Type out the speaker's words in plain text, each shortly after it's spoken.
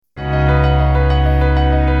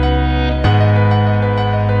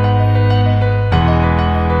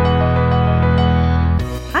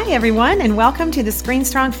everyone, and welcome to the Screen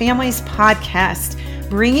Strong Families podcast,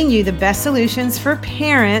 bringing you the best solutions for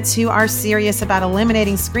parents who are serious about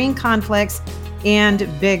eliminating screen conflicts and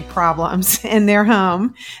big problems in their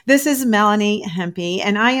home. This is Melanie Hempy,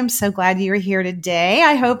 and I am so glad you're here today.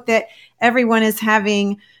 I hope that everyone is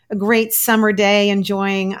having a great summer day,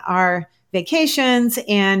 enjoying our vacations,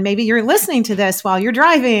 and maybe you're listening to this while you're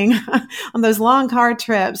driving on those long car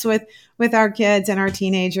trips with our kids and our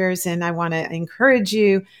teenagers. And I want to encourage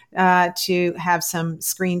you to have some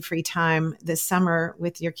screen-free time this summer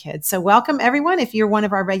with your kids. So welcome, everyone. If you're one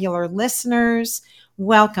of our regular listeners,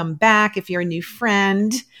 welcome back. If you're a new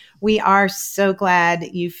friend, we are so glad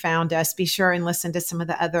you found us. Be sure and listen to some of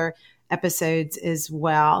the other episodes as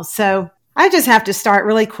well. So I just have to start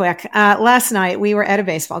really quick. Last night, we were at a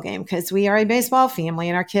baseball game because we are a baseball family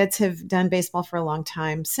and our kids have done baseball for a long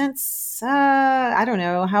time since, I don't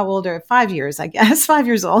know, how old are 5 years, I guess, 5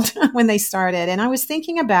 years old when they started. And I was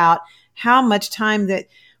thinking about how much time that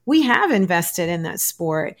we have invested in that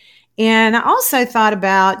sport. And I also thought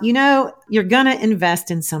about, you're going to invest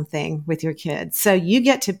in something with your kids. So you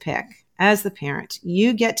get to pick, as the parent,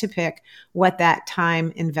 you get to pick what that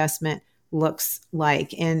time investment looks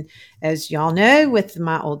like. And as y'all know, with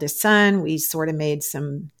my oldest son, we sort of made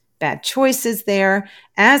some bad choices there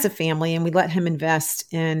as a family, and we let him invest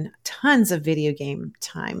in tons of video game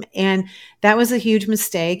time. And that was a huge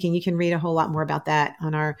mistake. And you can read a whole lot more about that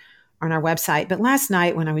on our website. But last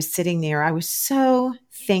night when I was sitting there, I was so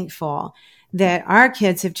thankful that our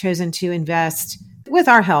kids have chosen to invest, with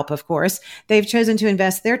our help, of course, they've chosen to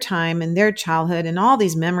invest their time and their childhood and all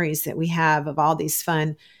these memories that we have of all these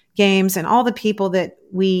fun games and all the people that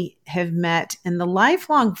we have met and the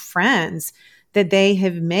lifelong friends that they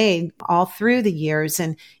have made all through the years.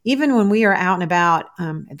 And even when we are out and about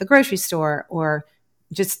at the grocery store or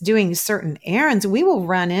just doing certain errands, we will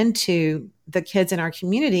run into the kids in our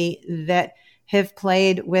community that have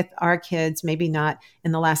played with our kids, maybe not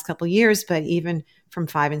in the last couple of years, but even from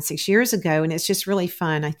 5 and 6 years ago. And it's just really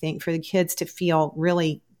fun, I think, for the kids to feel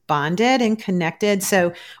really bonded and connected.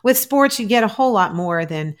 So with sports, you get a whole lot more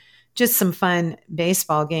than just some fun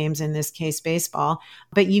baseball games, in this case, baseball,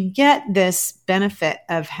 but you get this benefit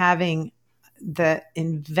of having the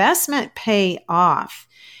investment pay off.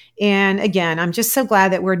 And again, I'm just so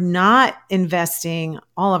glad that we're not investing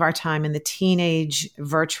all of our time in the teenage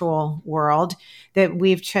virtual world, that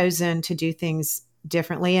we've chosen to do things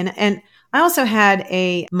differently. And I also had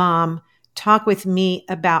a mom talk with me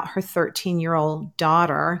about her 13-year-old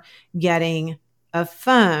daughter getting a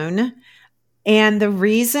phone. And the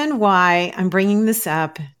reason why I'm bringing this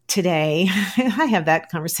up today, I have that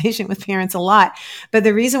conversation with parents a lot, but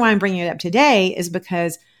the reason why I'm bringing it up today is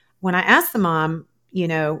because when I asked the mom,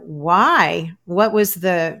 why, what was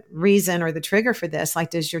the reason or the trigger for this? Like,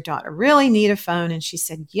 does your daughter really need a phone? And she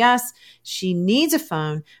said, yes, she needs a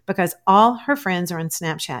phone because all her friends are on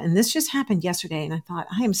Snapchat. And this just happened yesterday. And I thought,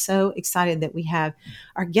 I am so excited that we have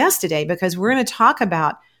our guest today because we're going to talk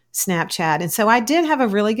about Snapchat. And so I did have a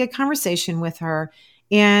really good conversation with her.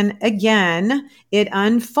 And again, it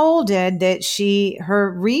unfolded that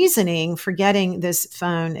her reasoning for getting this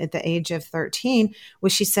phone at the age of 13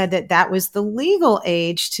 was she said that was the legal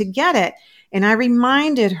age to get it. And I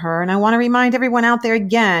reminded her, and I want to remind everyone out there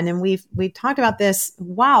again, and we've talked about this a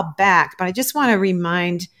while back, but I just want to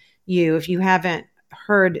remind you, if you haven't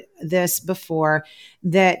heard this before,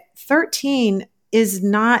 that 13 is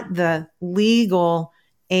not the legal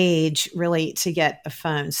age really to get a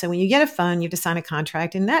phone. So when you get a phone, you have to sign a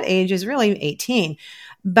contract, and that age is really 18.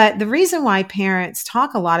 But the reason why parents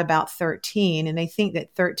talk a lot about 13, and they think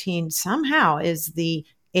that 13 somehow is the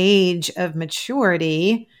age of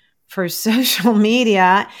maturity for social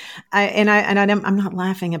media, I'm not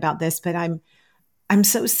laughing about this, but I'm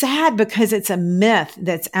so sad because it's a myth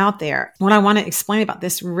that's out there. What I want to explain about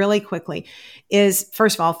this really quickly is,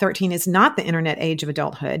 first of all, 13 is not the internet age of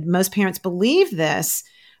adulthood. Most parents believe this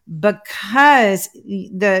because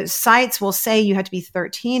the sites will say you have to be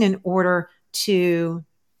 13 in order to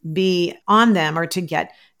be on them or to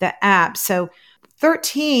get the app. So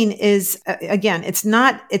 13 is, again, it's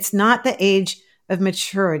not the age of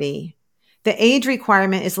maturity. The age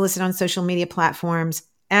requirement is listed on social media platforms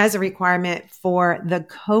as a requirement for the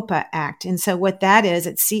COPPA Act. And so what that is,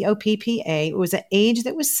 it's COPPA. It was an age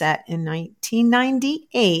that was set in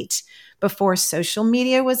 1998 before social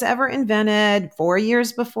media was ever invented, 4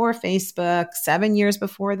 years before Facebook, 7 years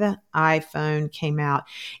before the iPhone came out.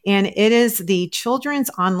 And it is the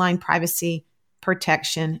Children's Online Privacy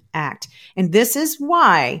Protection Act. And this is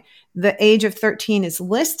why the age of 13 is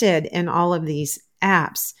listed in all of these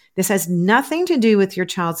apps. This has nothing to do with your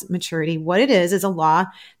child's maturity. What it is a law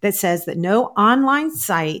that says that no online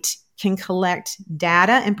site can collect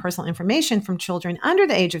data and personal information from children under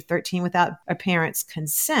the age of 13 without a parent's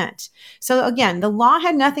consent. So again, the law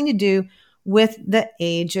had nothing to do with the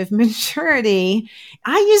age of maturity.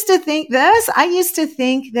 I used to think this. I used to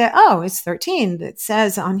think that, oh, it's 13. That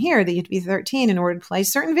says on here that you have to be 13 in order to play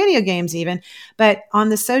certain video games even. But on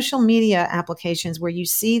the social media applications where you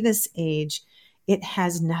see this age, it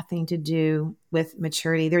has nothing to do with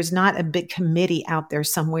maturity. There's not a big committee out there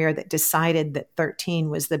somewhere that decided that 13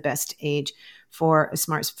 was the best age for a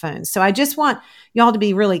smartphone. So I just want y'all to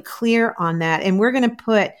be really clear on that. And we're going to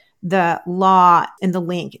put the law and the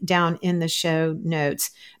link down in the show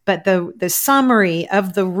notes. But the summary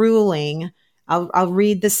of the ruling, I'll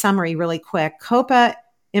read the summary really quick. COPPA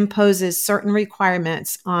imposes certain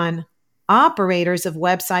requirements on operators of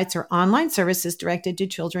websites or online services directed to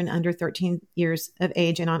children under 13 years of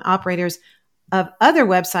age and on operators of other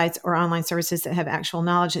websites or online services that have actual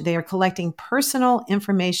knowledge that they are collecting personal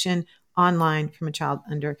information online from a child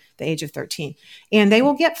under the age of 13. And they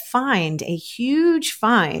will get fined, a huge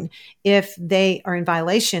fine, if they are in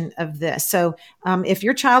violation of this. So if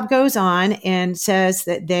your child goes on and says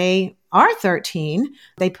that they are 13,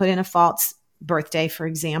 they put in a false birthday, for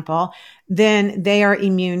example, then they are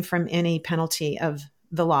immune from any penalty of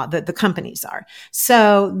the law, that the companies are.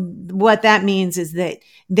 So what that means is that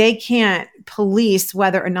they can't police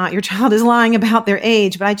whether or not your child is lying about their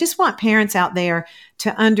age. But I just want parents out there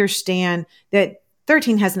to understand that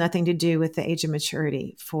 13 has nothing to do with the age of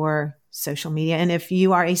maturity for social media. And if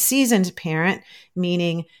you are a seasoned parent,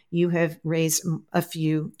 meaning you have raised a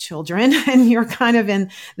few children and you're kind of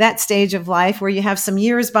in that stage of life where you have some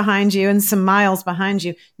years behind you and some miles behind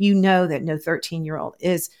you, you know that no 13-year-old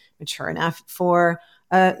is mature enough for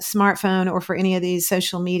a smartphone or for any of these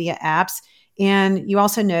social media apps. And you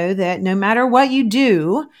also know that no matter what you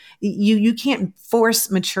do, you can't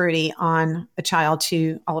force maturity on a child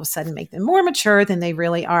to all of a sudden make them more mature than they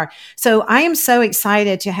really are. So I am so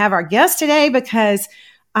excited to have our guest today because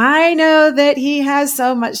I know that he has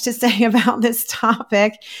so much to say about this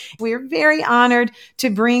topic. We're very honored to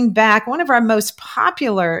bring back one of our most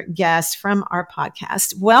popular guests from our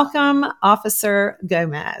podcast. Welcome, Officer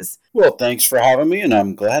Gomez. Well, thanks for having me, and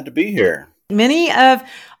I'm glad to be here. Many of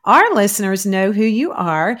our listeners know who you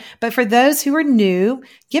are, but for those who are new,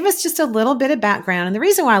 give us just a little bit of background. And the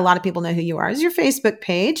reason why a lot of people know who you are is your Facebook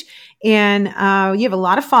page, and you have a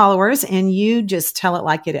lot of followers, and you just tell it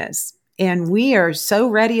like it is. And we are so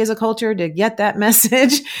ready as a culture to get that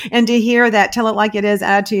message and to hear that tell it like it is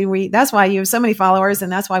attitude. That's why you have so many followers,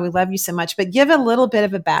 and that's why we love you so much. But give a little bit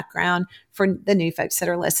of a background for the new folks that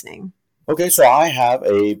are listening. Okay, so I have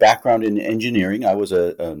a background in engineering. I was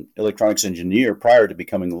an electronics engineer prior to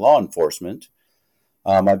becoming law enforcement.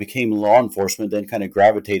 I became law enforcement, then kind of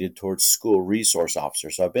gravitated towards school resource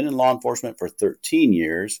officer. So I've been in law enforcement for 13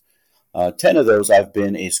 years. 10 of those, I've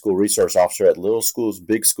been a school resource officer at little schools,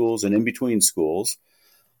 big schools, and in between schools.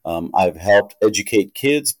 I've helped educate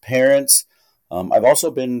kids, parents. I've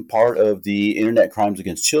also been part of the Internet Crimes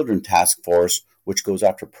Against Children Task Force, which goes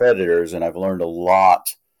after predators, and I've learned a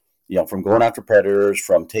lot, from going after predators,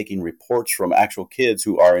 from taking reports from actual kids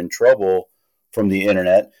who are in trouble from the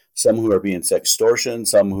internet, some who are being sextortioned,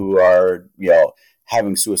 some who are,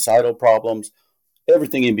 having suicidal problems.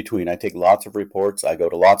 Everything in between. I take lots of reports. I go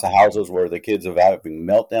to lots of houses where the kids are having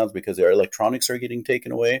meltdowns because their electronics are getting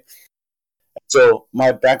taken away. So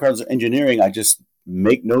my background is engineering. I just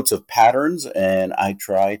make notes of patterns, and I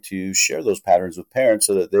try to share those patterns with parents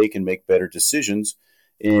so that they can make better decisions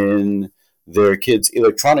in their kids'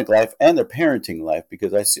 electronic life and their parenting life,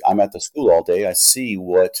 because I'm at the school all day. I see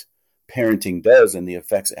what parenting does and the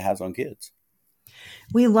effects it has on kids.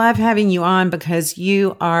 We love having you on because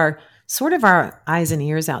you are sort of our eyes and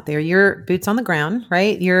ears out there. You're boots on the ground,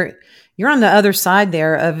 right? You're on the other side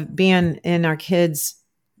there of being in our kids'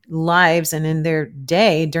 lives and in their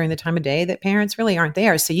day during the time of day that parents really aren't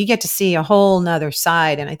there. So you get to see a whole nother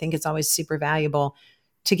side. And I think it's always super valuable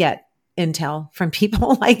to get intel from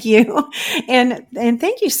people like you. And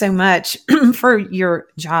thank you so much for your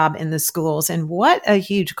job in the schools, and what a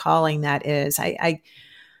huge calling that is. I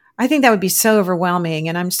think that would be so overwhelming.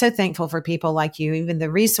 And I'm so thankful for people like you, even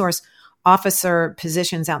the resource officer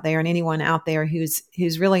positions out there, and anyone out there who's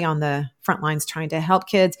really on the front lines trying to help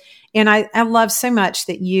kids. And I love so much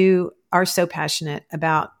that you are so passionate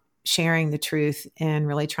about sharing the truth and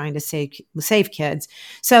really trying to save kids.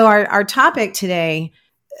 So our topic today,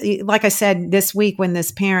 like I said, this week when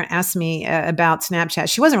this parent asked me about Snapchat,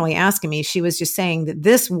 she wasn't really asking me. She was just saying that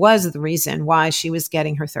this was the reason why she was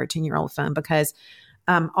getting her 13-year-old phone, because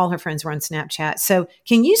all her friends were on Snapchat. So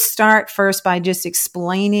can you start first by just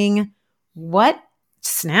explaining what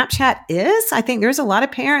Snapchat is? I think there's a lot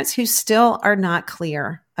of parents who still are not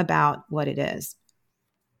clear about what it is.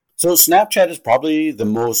 So Snapchat is probably the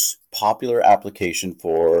most popular application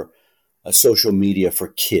for social media for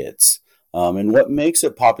kids. And what makes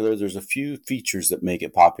it popular, there's a few features that make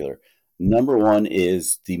it popular. Number one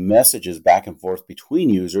is the messages back and forth between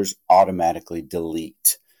users automatically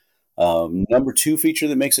delete. Number two feature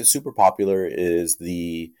that makes it super popular is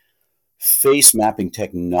the face mapping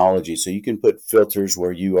technology. So you can put filters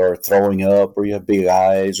where you are throwing up or you have big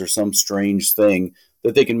eyes or some strange thing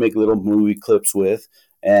that they can make little movie clips with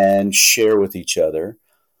and share with each other.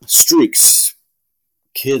 Streaks.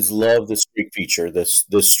 Kids love the streak feature.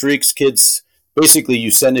 The streaks, kids, basically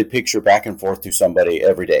you send a picture back and forth to somebody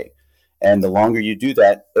every day. And the longer you do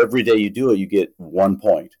that, every day you do it, you get 1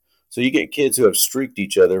 point. So you get kids who have streaked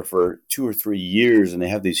each other for 2 or 3 years and they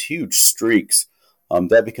have these huge streaks.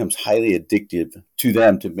 That becomes highly addictive to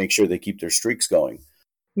them to make sure they keep their streaks going.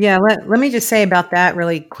 Yeah, let me just say about that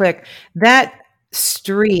really quick. That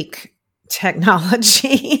streak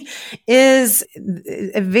technology is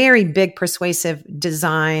a very big persuasive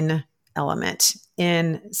design element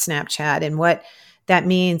in Snapchat. And what that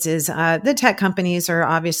means is the tech companies are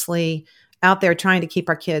obviously out there trying to keep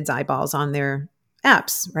our kids' eyeballs on their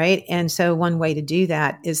apps, right? And so one way to do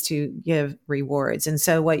that is to give rewards. And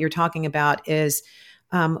so what you're talking about is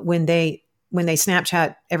when they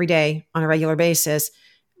Snapchat every day on a regular basis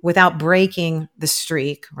without breaking the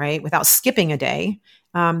streak, right? Without skipping a day,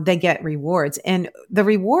 they get rewards. And the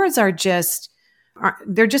rewards they're just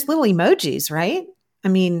little emojis, right? I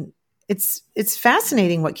mean, it's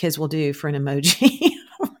fascinating what kids will do for an emoji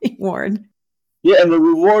reward. Yeah, and the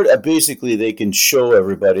reward, basically, they can show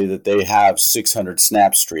everybody that they have 600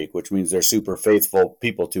 snap streak, which means they're super faithful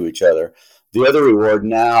people to each other. The other reward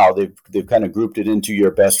now, they've kind of grouped it into your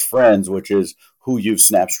best friends, which is who you've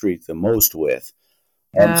snap streaked the most with.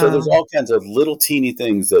 So there's all kinds of little teeny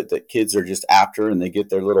things that kids are just after, and they get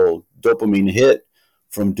their little dopamine hit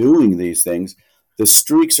from doing these things. The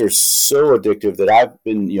streaks are so addictive that I've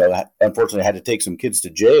been, unfortunately, had to take some kids to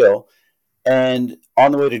jail. And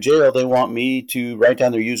on the way to jail, they want me to write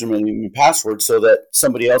down their username and password so that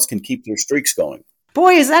somebody else can keep their streaks going.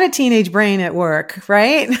 Boy, is that a teenage brain at work,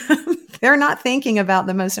 right? They're not thinking about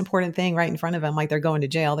the most important thing right in front of them, like they're going to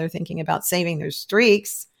jail. They're thinking about saving their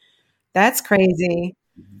streaks. That's crazy.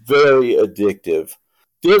 Very addictive.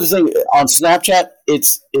 The other thing on Snapchat,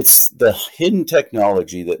 it's the hidden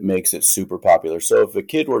technology that makes it super popular. So if a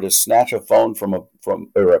kid were to snatch a phone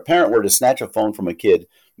or a parent were to snatch a phone from a kid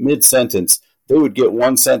mid-sentence, they would get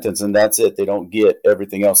one sentence and that's it. They don't get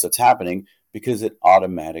everything else that's happening because it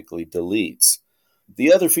automatically deletes.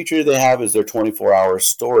 The other feature they have is their 24-hour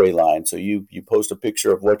storyline. So you post a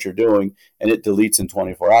picture of what you're doing and it deletes in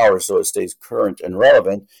 24 hours so it stays current and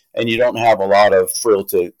relevant, and you don't have a lot of frill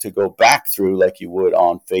to go back through like you would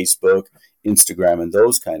on Facebook, Instagram, and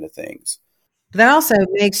those kind of things. That also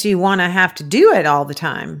makes you want to have to do it all the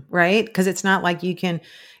time, right? Because it's not like you can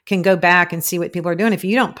go back and see what people are doing. If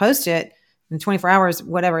you don't post it in 24 hours,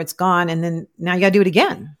 whatever, it's gone. And then now you got to do it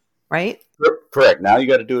again, right? Correct. Now you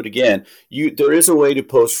got to do it again. There is a way to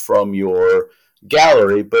post from your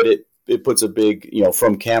gallery, but it puts a big,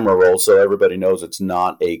 from camera roll so everybody knows it's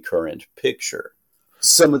not a current picture.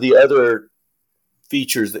 Some of the other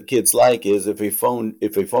features that kids like is if a phone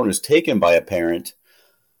is taken by a parent,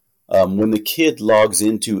 when the kid logs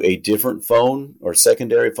into a different phone or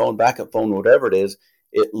secondary phone, backup phone, whatever it is,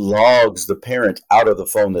 it logs the parent out of the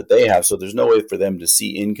phone that they have. So there's no way for them to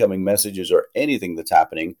see incoming messages or anything that's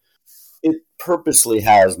happening. It purposely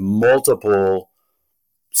has multiple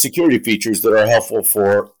security features that are helpful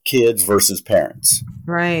for kids versus parents.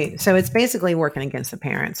 Right. So it's basically working against the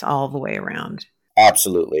parents all the way around.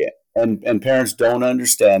 Absolutely. And parents don't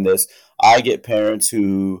understand this. I get parents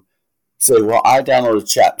who say, well, I downloaded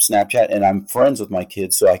Snapchat and I'm friends with my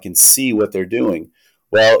kids so I can see what they're doing.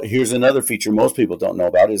 Well, here's another feature most people don't know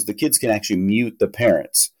about is the kids can actually mute the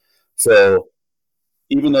parents. So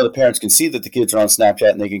even though the parents can see that the kids are on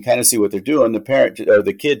Snapchat and they can kind of see what they're doing,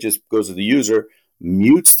 the kid just goes to the user,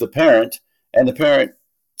 mutes the parent, and the parent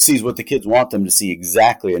sees what the kids want them to see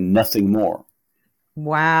exactly and nothing more.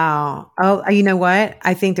 Wow. Oh, you know what?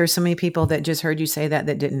 I think there's so many people that just heard you say that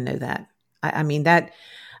didn't know that. I mean, that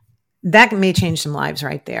may change some lives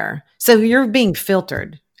right there. So you're being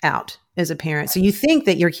filtered out as a parent. So you think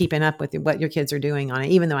that you're keeping up with what your kids are doing on it,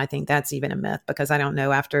 even though I think that's even a myth because I don't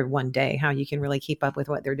know after one day how you can really keep up with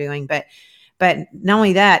what they're doing. But not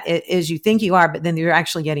only that, it is you think you are, but then you're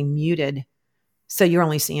actually getting muted. So you're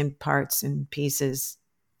only seeing parts and pieces.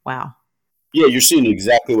 Wow. Yeah, you're seeing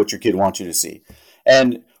exactly what your kid wants you to see.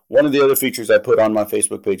 And one of the other features I put on my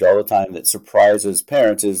Facebook page all the time that surprises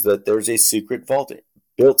parents is that there's a secret vault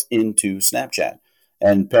built into Snapchat.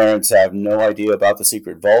 And parents have no idea about the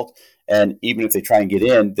secret vault. And even if they try and get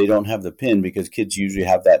in, they don't have the PIN because kids usually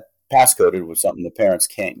have that passcoded with something the parents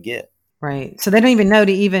can't get. Right. So they don't even know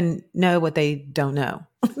to even know what they don't know.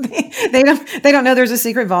 They don't know there's a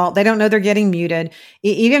secret vault. They don't know they're getting muted.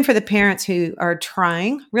 Even for the parents who are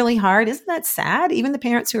trying really hard, isn't that sad? Even the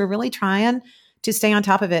parents who are really trying to stay on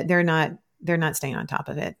top of it, they're not staying on top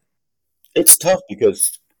of it. It's tough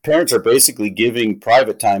because parents are basically giving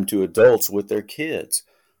private time to adults with their kids.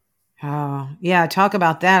 Oh, yeah. Talk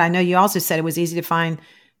about that. I know you also said it was easy to find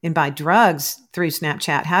and buy drugs through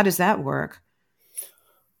Snapchat. How does that work?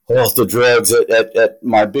 Well, the drugs at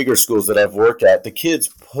my bigger schools that I've worked at, the kids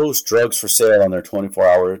post drugs for sale on their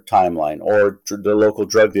 24-hour timeline, or the local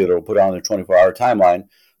drug dealer will put it on their 24-hour timeline.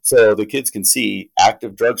 So the kids can see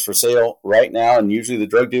active drugs for sale right now. And usually the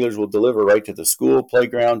drug dealers will deliver right to the school,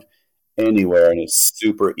 playground, anywhere. And it's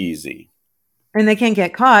super easy. And they can't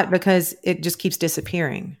get caught because it just keeps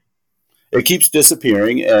disappearing. It keeps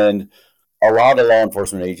disappearing. And a lot of law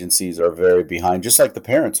enforcement agencies are very behind, just like the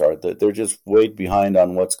parents are. They're just way behind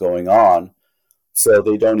on what's going on, so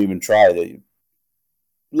they don't even try.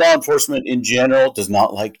 Law enforcement in general does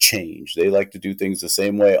not like change. They like to do things the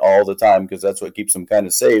same way all the time because that's what keeps them kind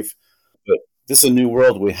of safe. But this is a new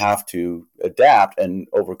world. We have to adapt and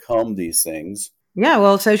overcome these things. Yeah,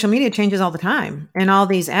 well, social media changes all the time, and all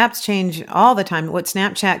these apps change all the time. What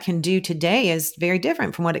Snapchat can do today is very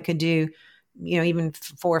different from what it could do even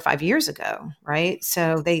 4 or 5 years ago, right?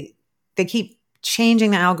 So they keep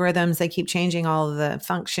changing the algorithms, they keep changing all of the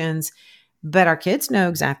functions, but our kids know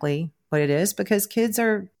exactly what it is because kids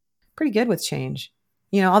are pretty good with change.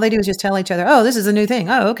 All they do is just tell each other, oh, this is a new thing.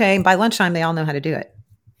 Oh, okay. And by lunchtime, they all know how to do it.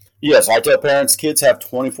 Yes, I tell parents, kids have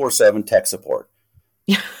 24/7 tech support.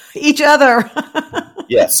 Each other.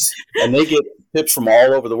 Yes. And they get tips from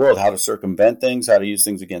all over the world, how to circumvent things, how to use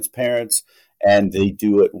things against parents. And they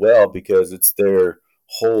do it well because it's their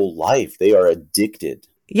whole life. They are addicted.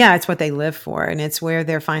 Yeah, it's what they live for. And it's where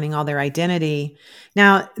they're finding all their identity.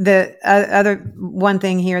 Now, the other one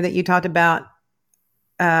thing here that you talked about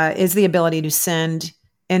is the ability to send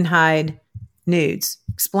and hide nudes.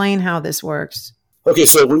 Explain how this works. Okay,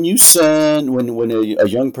 so when a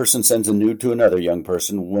young person sends a nude to another young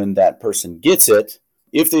person, when that person gets it,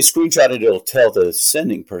 if they screenshot it, it'll tell the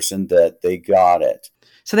sending person that they got it.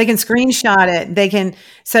 So they can screenshot it.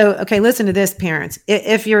 Okay, listen to this, parents.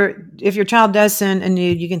 If your child does send a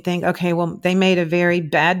nude, you can think, okay, well, they made a very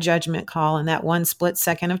bad judgment call in that one split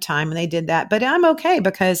second of time, and they did that. But I'm okay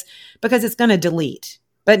because it's going to delete.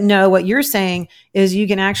 But no, what you're saying is you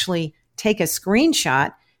can actually take a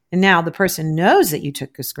screenshot, and now the person knows that you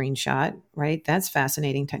took a screenshot, right? That's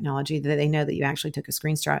fascinating technology, that they know that you actually took a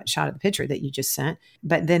screenshot of the picture that you just sent.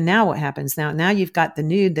 But then now what happens? Now you've got the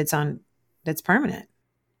nude that's permanent.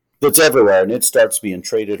 That's everywhere, and it starts being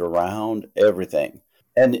traded around everything.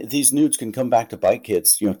 And these nudes can come back to bite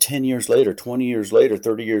kids, 10 years later, 20 years later,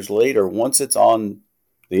 30 years later. Once it's on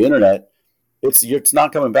the internet, it's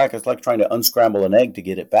not coming back. It's like trying to unscramble an egg to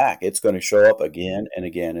get it back. It's going to show up again and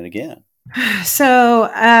again and again. So,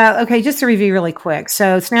 okay, just to review really quick.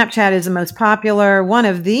 So Snapchat is the most popular, one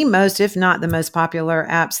of the most, if not the most popular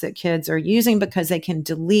apps that kids are using because they can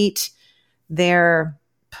delete their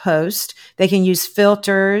post. They can use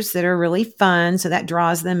filters that are really fun. So that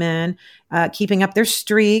draws them in, keeping up their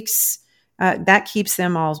streaks. That keeps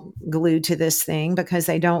them all glued to this thing because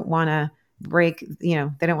they don't want to they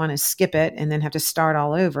don't want to skip it and then have to start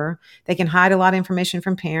all over. They can hide a lot of information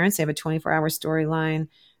from parents. They have a 24-hour storyline.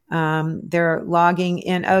 They're logging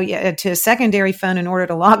in, to a secondary phone in order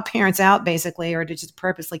to log parents out, basically, or to just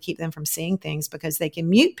purposely keep them from seeing things because they can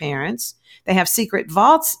mute parents. They have secret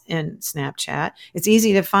vaults in Snapchat. It's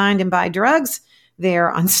easy to find and buy drugs there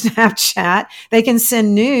on Snapchat. They can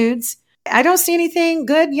send nudes. I don't see anything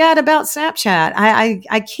good yet about Snapchat.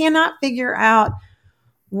 I cannot figure out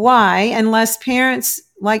why, unless parents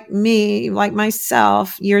like me, like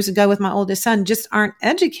myself, years ago with my oldest son, just aren't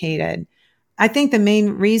educated. I think the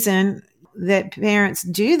main reason that parents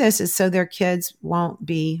do this is so their kids won't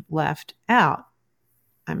be left out.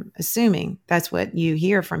 I'm assuming that's what you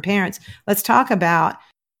hear from parents. Let's talk about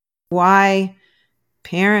why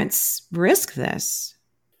parents risk this.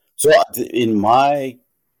 So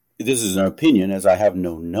this is an opinion as I have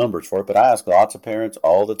no numbers for it, but I ask lots of parents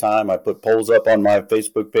all the time. I put polls up on my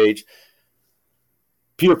Facebook page.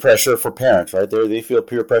 Peer pressure for parents, right there. They feel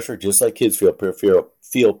peer pressure just like kids feel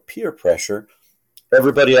peer pressure.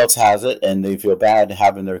 everybody else has it and they feel bad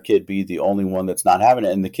having their kid be the only one that's not having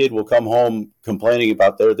it. And the kid will come home complaining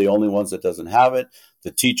about they're the only ones that doesn't have it.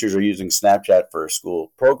 The teachers are using Snapchat for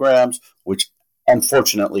school programs, which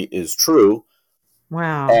unfortunately is true.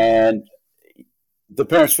 Wow. And the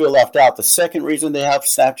parents feel left out. The second reason they have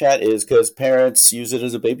Snapchat is because parents use it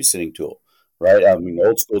as a babysitting tool, right? I mean,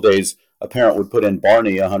 old school days, a parent would put in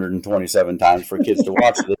Barney 127 times for kids to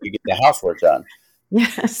watch so they could get the housework done.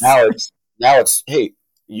 Yes. Now it's, hey,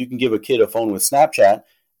 you can give a kid a phone with Snapchat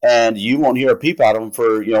and you won't hear a peep out of them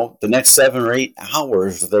for, the next 7 or 8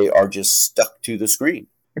 hours. They are just stuck to the screen.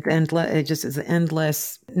 It's endless. It just is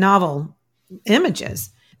endless novel images.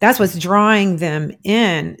 That's what's drawing them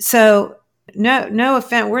in. So no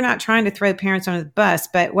offense. We're not trying to throw parents under the bus,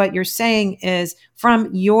 but what you're saying is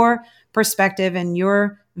from your perspective and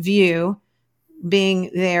your view, being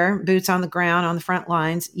there, boots on the ground, on the front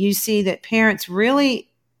lines, you see that parents really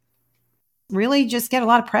just get a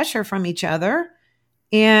lot of pressure from each other,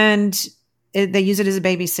 and they use it as a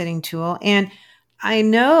babysitting tool. And I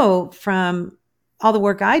know from all the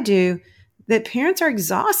work I do that parents are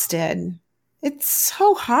exhausted. It's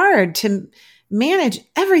so hard to manage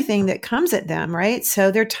everything that comes at them, right? So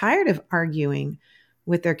they're tired of arguing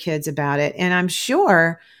with their kids about it. And I'm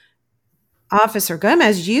sure, Officer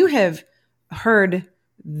Gomez, you have heard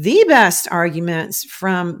the best arguments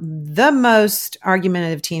from the most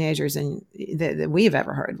argumentative teenagers that we've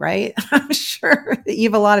ever heard, right? I'm sure that you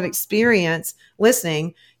have a lot of experience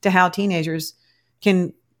listening to how teenagers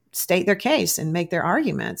can state their case and make their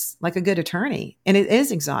arguments like a good attorney. And it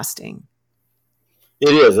is exhausting. It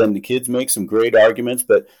is. And the kids make some great arguments.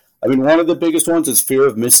 But I mean, one of the biggest ones is fear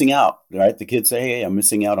of missing out, right? The kids say, hey, I'm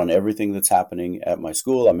missing out on everything that's happening at my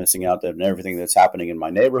school. I'm missing out on everything that's happening in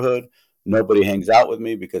my neighborhood. Nobody hangs out with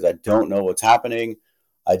me because I don't know what's happening.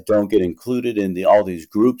 I don't get included in all these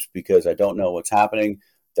groups because I don't know what's happening.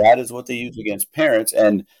 That is what they use against parents.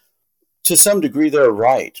 And to some degree, they're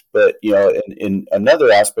right. But, in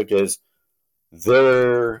another aspect is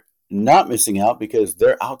they're not missing out because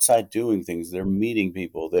they're outside doing things. They're meeting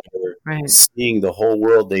people. They're seeing the whole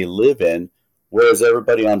world they live in, whereas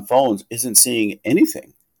everybody on phones isn't seeing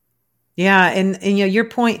anything. Yeah. And your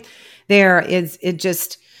point there is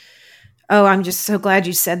I'm just so glad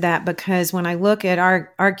you said that, because when I look at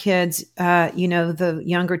our kids, the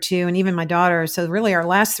younger two and even my daughter, so really our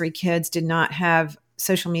last 3 kids did not have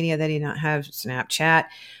social media. They did not have Snapchat.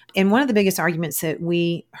 And one of the biggest arguments that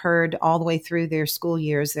we heard all the way through their school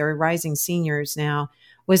years, they're rising seniors now,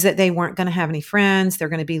 was that they weren't going to have any friends. They're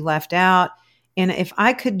going to be left out. And if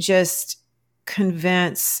I could just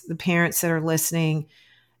convince the parents that are listening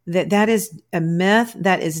that is a myth,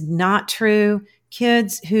 that is not true.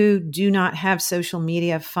 Kids who do not have social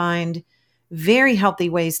media find very healthy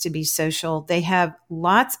ways to be social. They have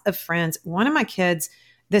lots of friends. One of my kids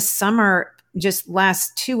this summer, just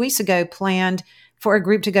last 2 weeks ago, planned for a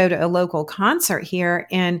group to go to a local concert here.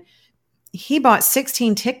 And he bought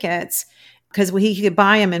 16 tickets because he could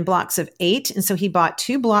buy them in blocks of 8. And so he bought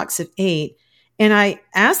 2 blocks of 8. And I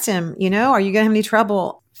asked him, are you going to have any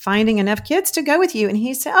trouble finding enough kids to go with you? And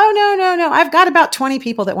he said, oh, no. I've got about 20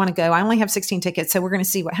 people that want to go. I only have 16 tickets. So we're going to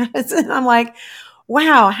see what happens. And I'm like,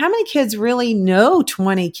 wow, how many kids really know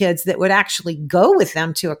 20 kids that would actually go with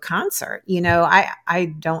them to a concert?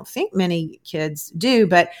 I don't think many kids do,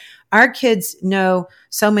 but our kids know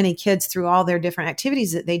so many kids through all their different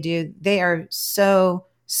activities that they do. They are so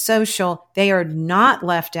social. They are not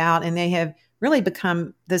left out, and they have really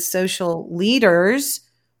become the social leaders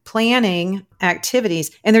planning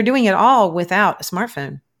activities, and they're doing it all without a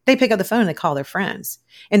smartphone. They pick up the phone and they call their friends.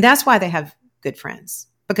 And that's why they have good friends,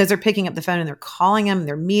 because they're picking up the phone and they're calling them,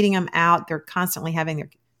 they're meeting them out. They're constantly having their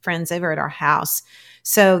friends over at our house.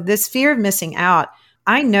 So this fear of missing out,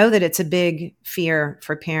 I know that it's a big fear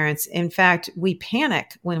for parents. In fact, we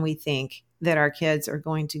panic when we think that our kids are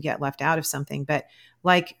going to get left out of something. But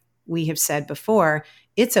like we have said before,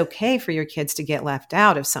 it's okay for your kids to get left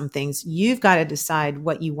out of some things. You've got to decide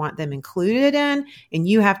what you want them included in, and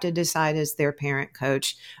you have to decide as their parent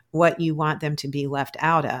coach what you want them to be left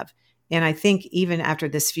out of. And I think even after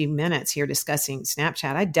this few minutes here discussing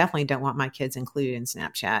Snapchat, I definitely don't want my kids included in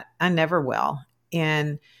Snapchat. I never will.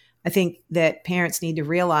 And I think that parents need to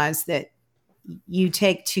realize that you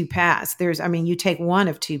take 2 paths. You take one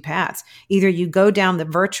of 2 paths. Either you go down the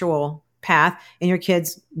virtual path and your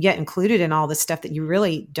kids get included in all the stuff that you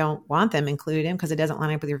really don't want them included in because it doesn't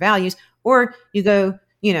line up with your values, or you go,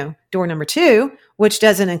 door number 2, which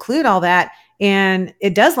doesn't include all that, and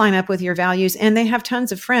it does line up with your values, and they have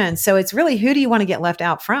tons of friends. So it's really, who do you want to get left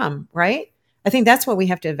out from, right? I think that's what we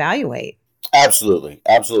have to evaluate. Absolutely.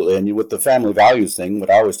 And with the family values thing,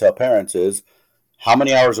 what I always tell parents is, how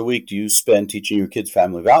many hours a week do you spend teaching your kids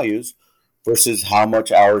family values versus how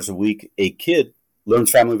much hours a week a kid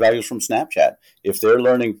learns family values from Snapchat? If they're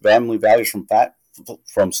learning family values from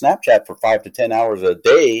Snapchat for 5 to 10 hours a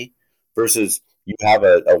day versus you have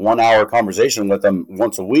a 1 hour conversation with them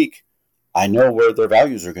once a week, I know where their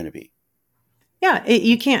values are going to be. Yeah,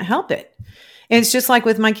 you can't help it. And it's just like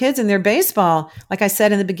with my kids and their baseball. Like I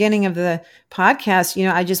said in the beginning of the podcast,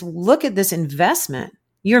 I just look at this investment.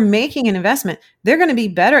 You're making an investment. They're going to be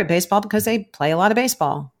better at baseball because they play a lot of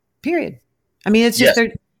baseball, period. I mean, it's just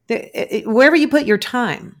wherever you put your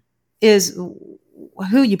time is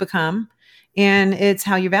who you become, and it's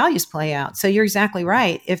how your values play out. So you're exactly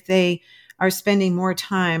right. If they are spending more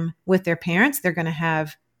time with their parents, they're going to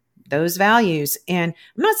have those values. And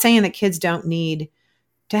I'm not saying that kids don't need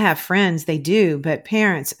to have friends. They do. But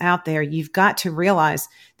parents out there, you've got to realize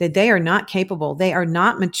that they are not capable. They are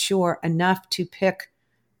not mature enough to pick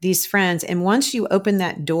these friends. And once you open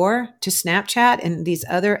that door to Snapchat and these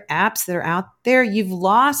other apps that are out there, you've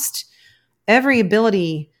lost every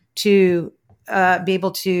ability to be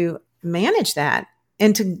able to manage that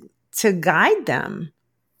and to guide them,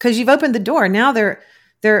 because you've opened the door. Now they're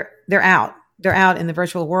out. They're out in the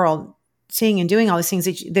virtual world, seeing and doing all these things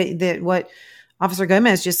that what Officer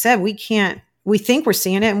Gomez just said. We think we're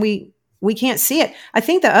seeing it, and we can't see it. I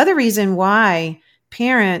think the other reason why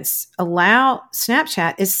parents allow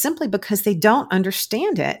Snapchat is simply because they don't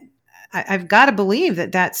understand it. I've got to believe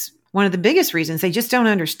that that's one of the biggest reasons. They just don't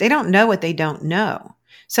understand. They don't know what they don't know.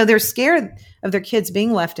 So they're scared of their kids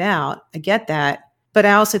being left out. I get that. But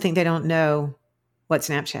I also think they don't know what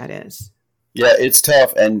Snapchat is. Yeah, it's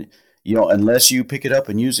tough. And, unless you pick it up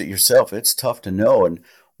and use it yourself, it's tough to know. And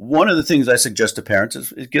one of the things I suggest to parents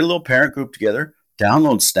is get a little parent group together,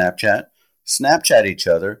 download Snapchat each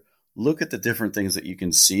other, look at the different things that you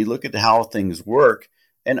can see, look at how things work,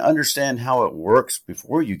 and understand how it works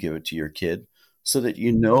before you give it to your kid so that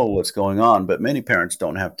you know what's going on. But many parents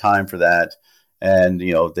don't have time for that. And,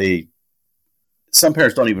 some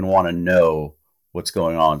parents don't even want to know what's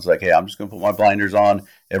going on. It's like, hey, I'm just going to put my blinders on.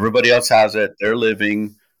 Everybody else has it. They're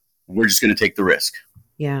living. We're just going to take the risk.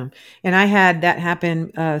 Yeah. And I had that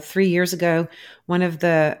happen 3 years ago. One of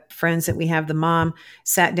the friends that we have, the mom,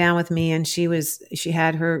 sat down with me, and she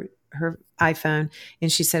had her iPhone,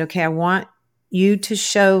 and she said, okay, I want you to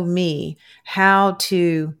show me how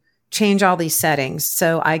to change all these settings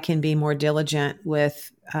so I can be more diligent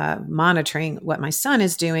with monitoring what my son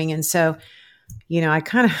is doing. And so, I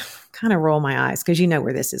kind of roll my eyes, because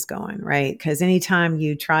where this is going, right? Because anytime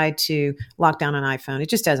you try to lock down an iPhone, it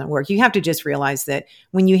just doesn't work. You have to just realize that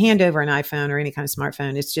when you hand over an iPhone or any kind of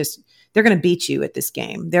smartphone, it's just, they're going to beat you at this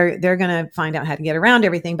game. They're going to find out how to get around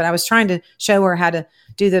everything. But I was trying to show her how to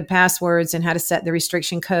do the passwords and how to set the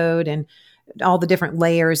restriction code and all the different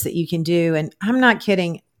layers that you can do. And I'm not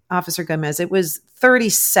kidding, Officer Gomez. It was 30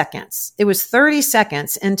 seconds. It was 30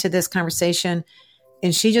 seconds into this conversation.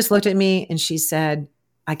 And she just looked at me and she said,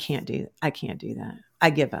 I can't do that. I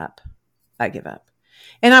give up.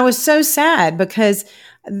 And I was so sad, because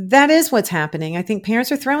that is what's happening. I think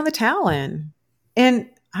parents are throwing the towel in, and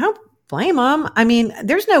I don't blame them. I mean,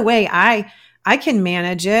 there's no way I can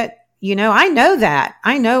manage it. I know that.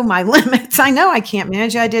 I know my limits. I know I can't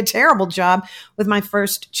manage it. I did a terrible job with my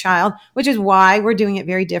first child, which is why we're doing it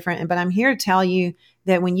very different. But I'm here to tell you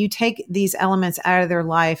that when you take these elements out of their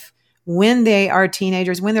life, when they are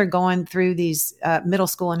teenagers, when they're going through these middle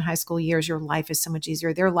school and high school years, your life is so much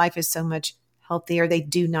easier. Their life is so much healthier. They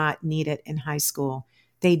do not need it in high school.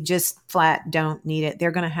 They just flat don't need it. They're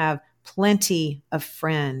going to have plenty of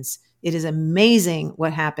friends. It is amazing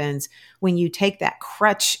what happens when you take that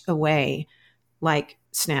crutch away, like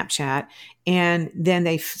Snapchat, and then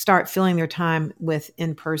they start filling their time with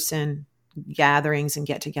in-person gatherings and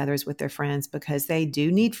get-togethers with their friends, because they do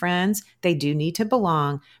need friends. They do need to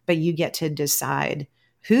belong, but you get to decide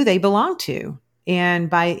who they belong to. And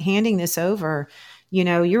by handing this over,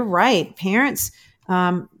 you're right. Parents,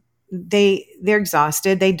 they're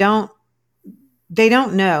exhausted. They don't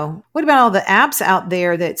know. What about all the apps out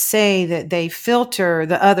there that say that they filter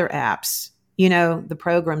the other apps? The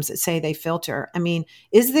programs that say they filter. I mean,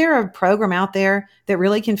 is there a program out there that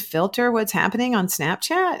really can filter what's happening on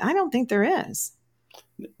Snapchat? I don't think there is.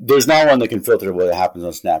 There's not one that can filter what happens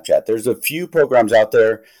on Snapchat. There's a few programs out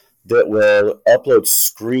there that will upload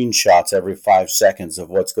screenshots every 5 seconds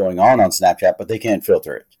of what's going on Snapchat, but they can't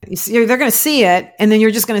filter it. They're going to see it, and then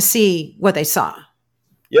you're just going to see what they saw.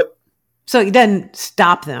 Yep. So it doesn't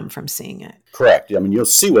stop them from seeing it. Correct. I mean, you'll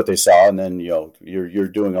see what they saw, and then you're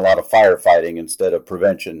doing a lot of firefighting instead of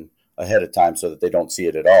prevention ahead of time, so that they don't see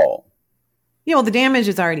it at all. Well, the damage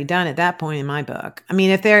is already done at that point in my book. I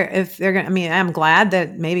mean, if they're going to, I mean, I'm glad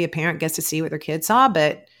that maybe a parent gets to see what their kid saw,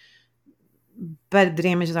 but the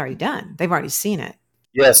damage is already done. They've already seen it.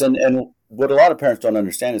 Yes. And what a lot of parents don't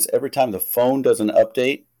understand is every time the phone does an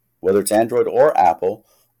update, whether it's Android or Apple,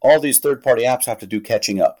 all these third-party apps have to do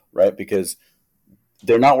catching up, right? Because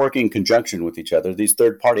they're not working in conjunction with each other. These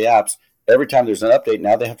third-party apps, every time there's an update,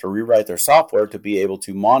 now they have to rewrite their software to be able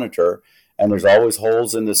to monitor. And there's always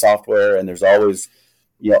holes in the software, and there's always,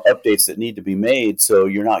 updates that need to be made. So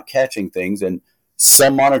you're not catching things. And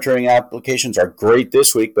some monitoring applications are great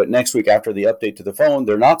this week, but next week after the update to the phone,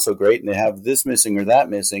 they're not so great, and they have this missing or that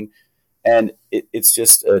missing. And it's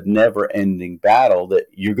just a never-ending battle that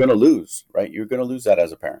you're going to lose, right? You're going to lose that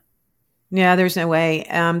as a parent. Yeah, there's no way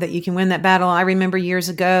that you can win that battle. I remember years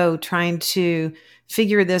ago trying to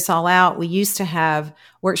figure this all out. We used to have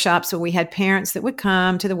workshops where we had parents that would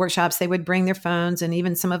come to the workshops. They would bring their phones, and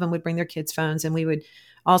even some of them would bring their kids' phones, and we would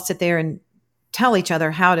all sit there and tell each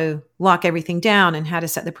other how to lock everything down and how to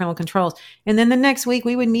set the parental controls. And then the next week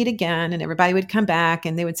we would meet again, and everybody would come back,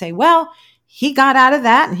 and they would say, well, he got out of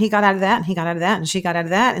that, and he got out of that, and he got out of that, and she got out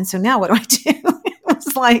of that. And so now what do I do? It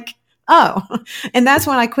was like, oh, and that's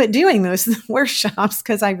when I quit doing those workshops,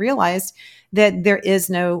 because I realized that there is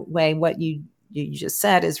no way what you just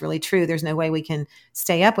said is really true. There's no way we can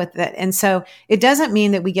stay up with it. And so it doesn't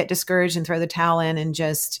mean that we get discouraged and throw the towel in and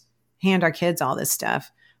just hand our kids all this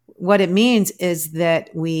stuff. What it means is that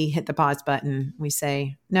we hit the pause button. We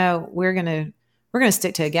say, no, we're going to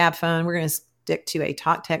stick to a Gab phone. We're going to stick to a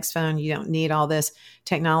talk text phone. You don't need all this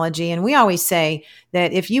technology. And we always say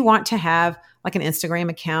that if you want to have like an Instagram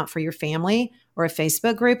account for your family or a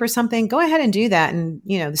Facebook group or something, go ahead and do that. And,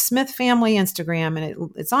 the Smith family Instagram,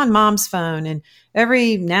 and it's on mom's phone. And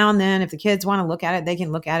every now and then, if the kids want to look at it, they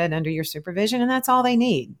can look at it under your supervision. And that's all they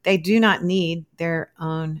need. They do not need their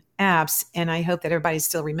own apps. And I hope that everybody's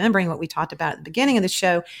still remembering what we talked about at the beginning of the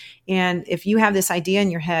show. And if you have this idea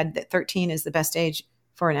in your head that 13 is the best age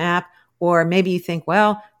for an app, or maybe you think,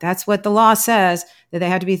 well, that's what the law says, that they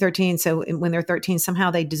have to be 13. So when they're 13,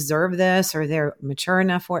 somehow they deserve this, or they're mature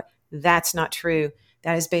enough for it. That's not true.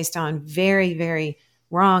 That is based on very, very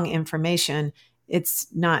wrong information.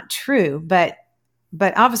 It's not true. But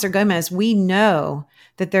Officer Gomez, we know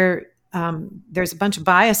that there's a bunch of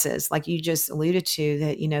biases, like you just alluded to,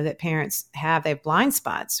 that, that parents have. They have blind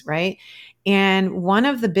spots, right? And one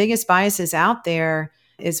of the biggest biases out there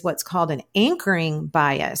is what's called an anchoring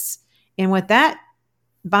bias. And what that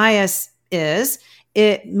bias is,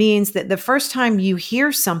 it means that the first time you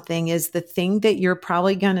hear something is the thing that you're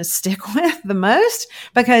probably going to stick with the most,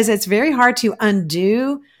 because it's very hard to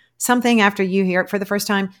undo something after you hear it for the first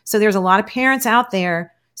time. So there's a lot of parents out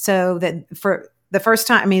there, so that for the first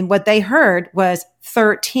time, what they heard was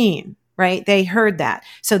 13, right? They heard that.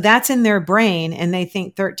 So that's in their brain, and they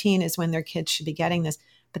think 13 is when their kids should be getting this.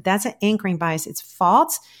 But that's an anchoring bias. It's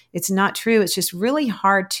false. It's not true. It's just really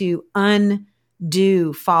hard to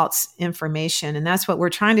undo false information. And that's what we're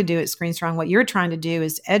trying to do at Screen Strong. What you're trying to do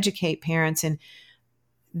is educate parents.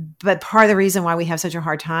 But part of the reason why we have such a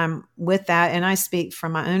hard time with that, and I speak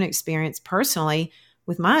from my own experience personally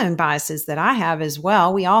with my own biases that I have as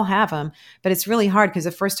well. We all have them, but it's really hard because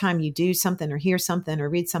the first time you do something or hear something or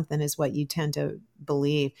read something is what you tend to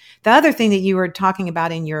believe. The other thing that you were talking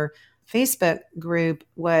about in your Facebook group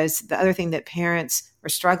was the other thing that parents are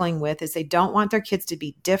struggling with is they don't want their kids to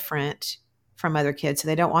be different from other kids. So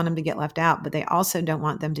they don't want them to get left out, but they also don't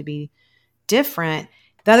want them to be different.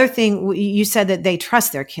 The other thing, you said that they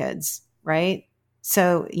trust their kids, right?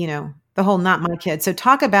 So, the whole not my kid. So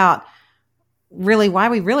talk about really why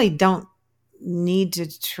we really don't need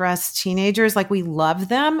to trust teenagers. Like, we love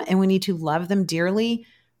them and we need to love them dearly,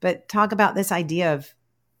 but talk about this idea of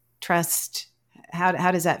trust.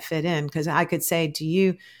 How does that fit in? Because I could say to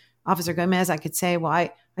you, Officer Gomez, I could say, well,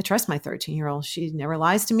 I trust my 13-year-old. She never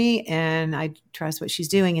lies to me, and I trust what she's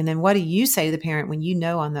doing. And then what do you say to the parent when you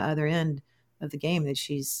know on the other end of the game that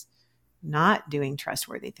she's not doing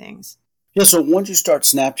trustworthy things? Yeah, so once you start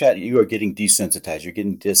Snapchat, you are getting desensitized. You're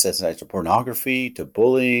getting desensitized to pornography, to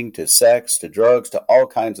bullying, to sex, to drugs, to all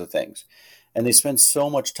kinds of things. And they spend so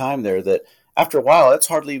much time there that after a while, it's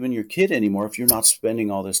hardly even your kid anymore if you're not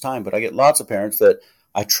spending all this time. But I get lots of parents that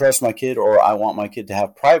I trust my kid, or I want my kid to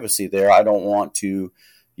have privacy there. I don't want to,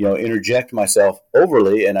 interject myself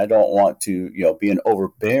overly, and I don't want to, be an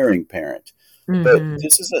overbearing parent. Mm-hmm. But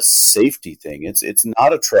this is a safety thing. It's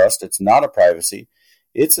not a trust. It's not a privacy.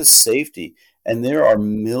 It's a safety. And there are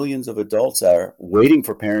millions of adults out there waiting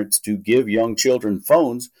for parents to give young children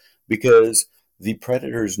phones because the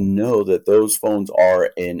predators know that those phones are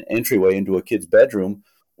an entryway into a kid's bedroom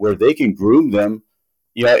where they can groom them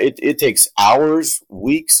it takes hours,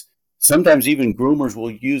 weeks, sometimes even groomers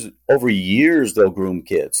will use it over years, they'll groom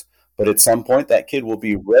kids. But at some point, that kid will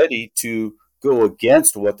be ready to go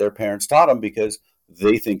against what their parents taught them because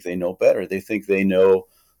they think they know better. They think they know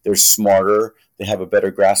they're smarter, they have a better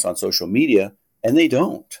grasp on social media, and they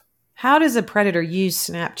don't. How does a predator use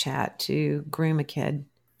Snapchat to groom a kid?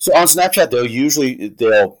 So on Snapchat,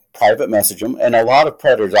 they'll private message them, and a lot of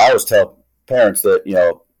predators. I always tell parents that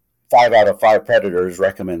 5 out of 5 predators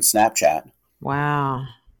recommend Snapchat. Wow.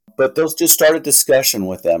 But they'll just start a discussion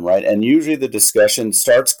with them, right? And usually the discussion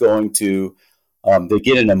starts going to they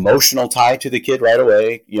get an emotional tie to the kid right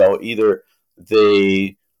away. Either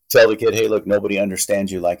they tell the kid, "Hey, look, nobody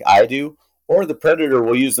understands you like I do," or the predator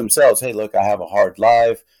will use themselves. "Hey, look, I have a hard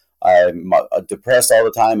life. I'm depressed all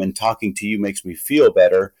the time, and talking to you makes me feel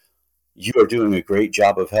better. You are doing a great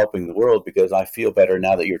job of helping the world because I feel better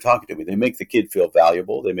now that you're talking to me." They make the kid feel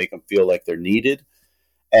valuable. They make them feel like they're needed.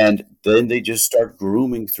 And then they just start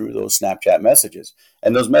grooming through those Snapchat messages.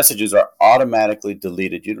 And those messages are automatically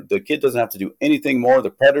deleted. The kid doesn't have to do anything more.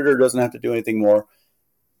 The predator doesn't have to do anything more.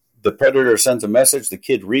 The predator sends a message. The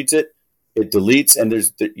kid reads it. It deletes. And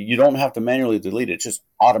you don't have to manually delete it. It just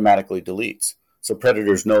automatically deletes. So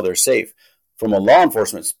predators know they're safe. From a law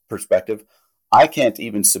enforcement perspective, I can't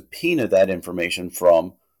even subpoena that information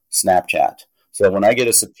from Snapchat. So when I get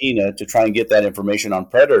a subpoena to try and get that information on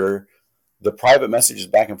predator, the private messages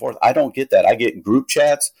back and forth, I don't get that. I get group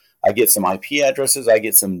chats, I get some IP addresses, I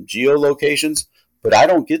get some geolocations, but I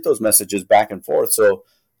don't get those messages back and forth. So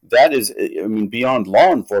that is, beyond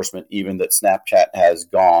law enforcement even, that Snapchat has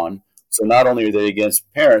gone. So not only are they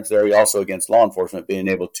against parents, they're also against law enforcement being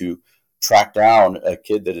able to track down a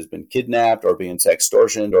kid that has been kidnapped or being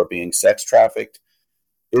sextortioned or being sex trafficked.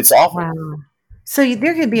 It's awful. Wow. So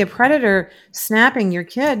there could be a predator snapping your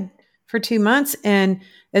kid for 2 months, and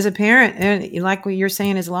as a parent, and like what you're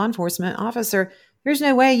saying as a law enforcement officer, there's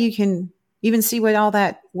no way you can even see what all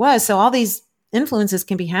that was. So all these influences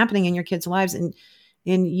can be happening in your kids' lives, and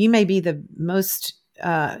you may be the most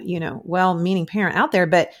well-meaning parent out there,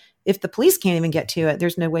 but if the police can't even get to it,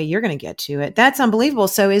 there's no way you're going to get to it. That's unbelievable.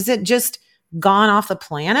 So is it just gone off the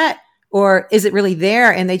planet, or is it really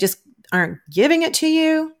there and they just aren't giving it to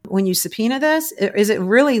you when you subpoena this? Is it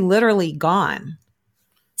really literally gone?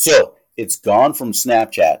 So it's gone from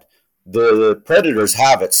Snapchat. The predators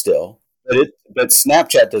have it still, but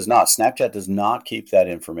Snapchat does not. Snapchat does not keep that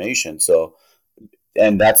information. So,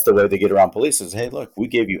 and that's the way they get around police is, "Hey, look, we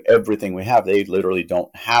gave you everything we have." They literally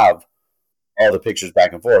don't have all the pictures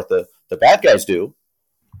back and forth. The bad guys do.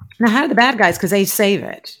 Now, how do the bad guys? Because they save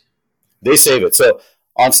it. They save it. So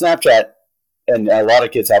on Snapchat, and a lot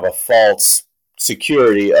of kids have a false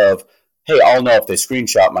security of, "Hey, I'll know if they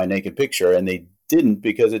screenshot my naked picture," and they didn't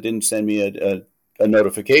because it didn't send me a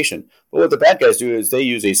notification. But what the bad guys do is they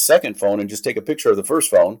use a second phone and just take a picture of the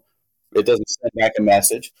first phone. It doesn't send back a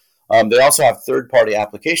message. They also have third-party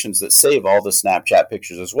applications that save all the Snapchat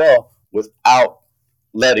pictures as well without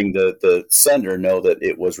letting the sender know that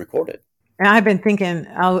it was recorded. And I've been thinking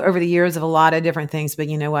over the years of a lot of different things, but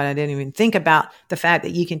you know what? I didn't even think about the fact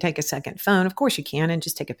that you can take a second phone. Of course you can, and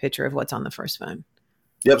just take a picture of what's on the first phone.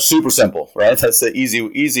 Yep, super simple, right? That's the easy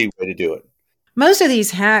way to do it. Most of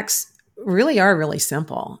these hacks really are really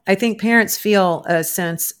simple. I think parents feel a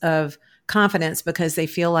sense of confidence because they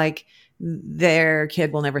feel like their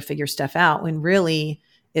kid will never figure stuff out, when really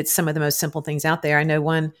it's some of the most simple things out there. I know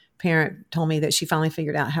one parent told me that she finally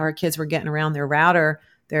figured out how her kids were getting around their router.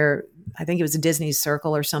 I think it was a Disney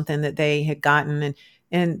Circle or something that they had gotten,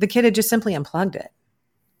 and the kid had just simply unplugged it.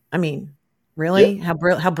 I mean, really?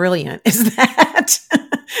 Yep. How brilliant is that?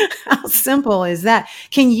 How simple is that?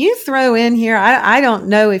 Can you throw in here, I don't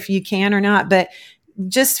know if you can or not, but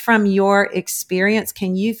just from your experience,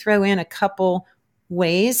 can you throw in a couple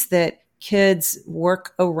ways that kids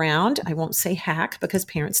work around? I won't say hack because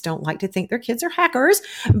parents don't like to think their kids are hackers,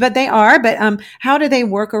 but they are. But how do they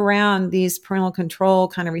work around these parental control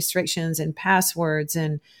kind of restrictions and passwords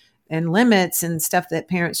and limits and stuff that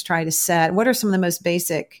parents try to set? What are some of the most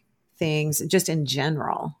basic things just in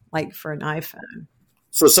general, like for an iPhone?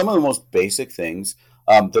 So some of the most basic things,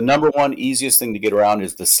 the number one easiest thing to get around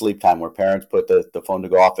is the sleep time, where parents put the phone to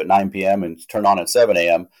go off at 9 p.m. and turn on at 7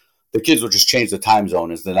 a.m. The kids will just change the time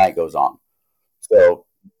zone as the night goes on. So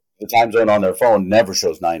the time zone on their phone never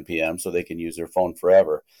shows 9 p.m., so they can use their phone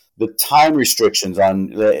forever. The time restrictions on,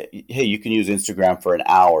 hey, you can use Instagram for an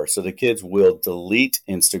hour. So the kids will delete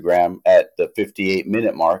Instagram at the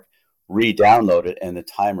 58-minute mark, re-download it, and the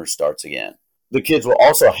timer starts again. The kids will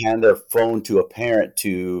also hand their phone to a parent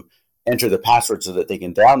to enter the password so that they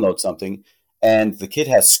can download something. And the kid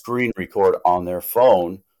has screen record on their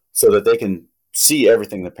phone so that they can see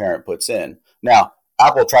everything the parent puts in. Now,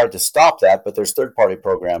 Apple tried to stop that, but there's third-party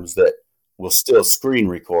programs that will still screen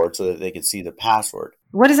record so that they can see the password.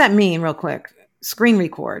 What does that mean, real quick? Screen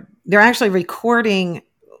record. They're actually recording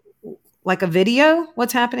like a video,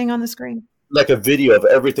 what's happening on the screen? Like a video of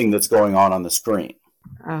everything that's going on the screen.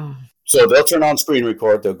 Oh. So they'll turn on screen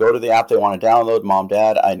record. They'll go to the app they want to download, mom,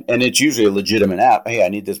 dad, and it's usually a legitimate app. Hey, I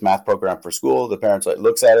need this math program for school. The parents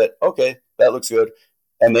looks at it. Okay, that looks good.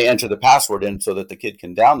 And they enter the password in so that the kid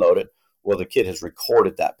can download it. Well, the kid has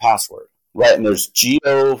recorded that password. Right, and there's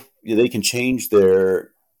they can change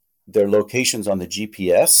their locations on the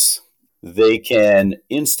GPS. They can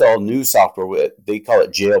install new software. They call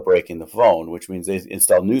it jailbreaking the phone, which means they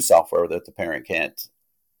install new software that the parent can't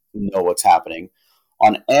know what's happening.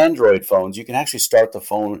 On Android phones, you can actually start the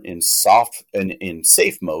phone in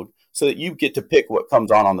safe mode so that you get to pick what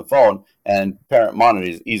comes on the phone, and parent monitor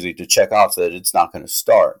is easy to check off so that it's not going to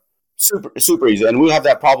start. Super easy. And we have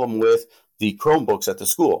that problem with the Chromebooks at the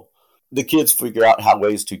school. The kids figure out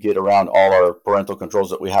ways to get around all our parental controls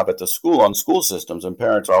that we have at the school on school systems, and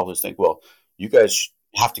parents always think, well, you guys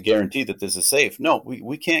have to guarantee that this is safe. No,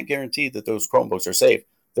 we can't guarantee that those Chromebooks are safe.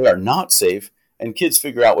 They are not safe, and kids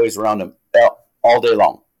figure out ways around them all day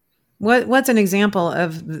long. What's an example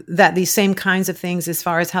of that? These same kinds of things as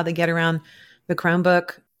far as how they get around the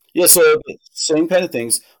Chromebook? Yeah, so same kind of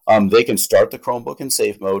things. They can start the Chromebook in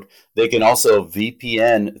safe mode. They can also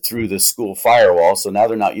VPN through the school firewall. So now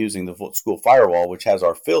they're not using the school firewall, which has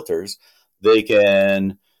our filters. They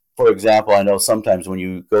can, for example, I know sometimes when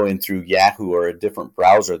you go in through Yahoo or a different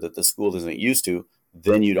browser that the school isn't used to,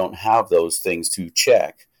 then you don't have those things to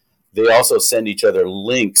check. They also send each other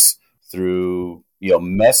links through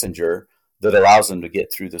Messenger that allows them to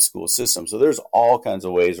get through the school system. So there's all kinds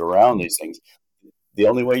of ways around these things. The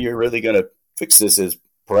only way you're really going to fix this is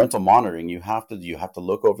parental monitoring. You have to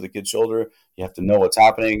look over the kid's shoulder. You have to know what's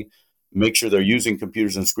happening. Make sure they're using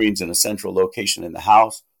computers and screens in a central location in the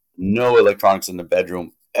house. No electronics in the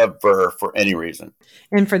bedroom ever for any reason.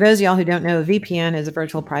 And for those of y'all who don't know, VPN is a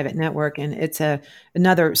virtual private network, and it's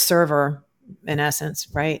another server in essence,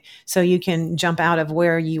 right? So you can jump out of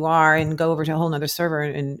where you are and go over to a whole nother server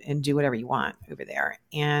and do whatever you want over there.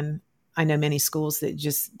 And I know many schools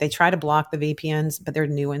that they try to block the VPNs, but there are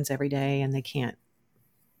new ones every day and they can't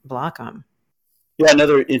block them. Yeah,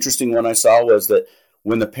 another interesting one I saw was that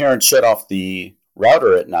when the parents shut off the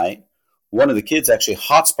router at night, one of the kids actually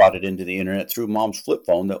hotspotted into the internet through mom's flip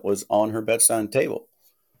phone that was on her bedside table.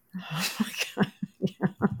 Oh my God. Yeah.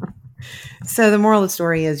 So the moral of the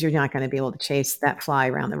story is you're not going to be able to chase that fly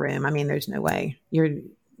around the room. I mean, there's no way. I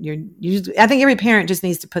think every parent just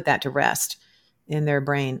needs to put that to rest in their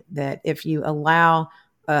brain, that if you allow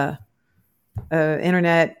a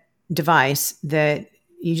internet device, that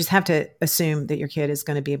you just have to assume that your kid is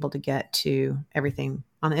going to be able to get to everything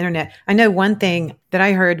on the internet. I know one thing that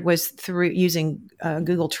I heard was through using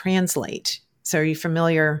Google Translate. So are you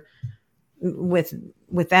familiar with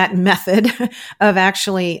that method of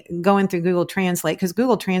actually going through Google Translate? Because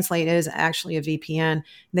Google Translate is actually a VPN.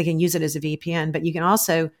 They can use it as a VPN, but you can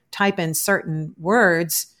also type in certain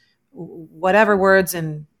words, whatever words,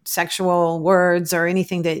 and sexual words or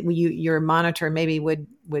anything that your monitor maybe would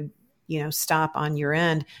stop on your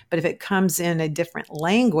end. But if it comes in a different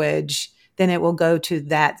language, then it will go to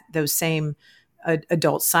those same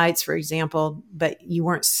adult sites, for example, but you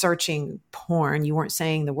weren't searching porn. You weren't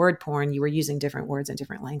saying the word porn. You were using different words in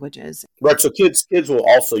different languages. Right. So kids will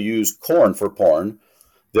also use corn for porn.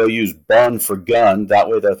 They'll use bun for gun. That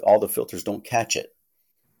way that all the filters don't catch it.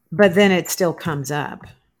 But then it still comes up.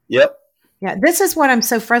 Yep. Yeah. This is what I'm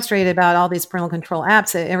so frustrated about all these parental control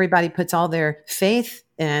apps that everybody puts all their faith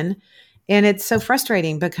in. And it's so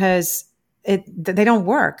frustrating because they don't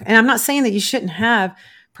work. And I'm not saying that you shouldn't have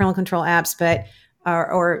parental control apps, but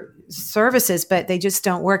or services, but they just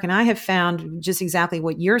don't work. And I have found just exactly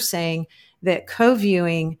what you're saying, that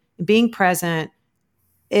co-viewing, being present,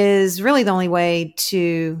 is really the only way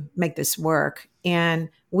to make this work. And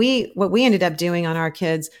what we ended up doing on our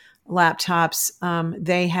kids' laptops,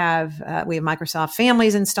 we have Microsoft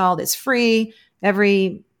Families installed. It's free.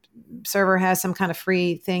 Every server has some kind of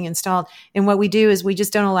free thing installed. And what we do is we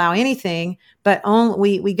just don't allow anything, but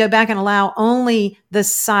we go back and allow only the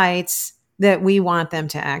sites that we want them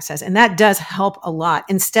to access. And that does help a lot.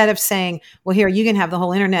 Instead of saying, well, here, you can have the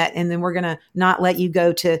whole internet and then we're going to not let you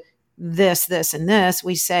go to this, and this,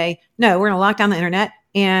 we say, no, we're going to lock down the internet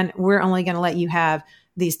and we're only going to let you have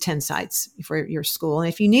these 10 sites for your school. And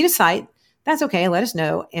if you need a site, that's okay. Let us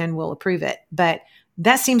know and we'll approve it. But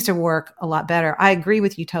that seems to work a lot better. I agree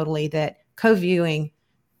with you totally that co-viewing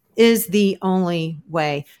is the only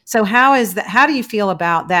way. So how do you feel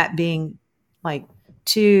about that being like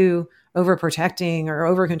too overprotecting or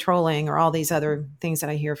over controlling or all these other things that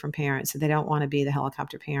I hear from parents that they don't want to be the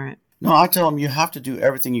helicopter parent. No, I tell them you have to do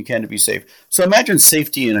everything you can to be safe. So imagine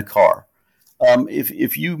safety in a car.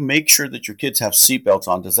 If you make sure that your kids have seatbelts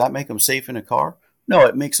on, does that make them safe in a car? No,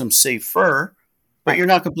 it makes them safer, but you're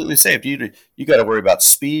not completely safe. You got to worry about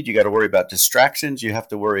speed. You got to worry about distractions. You have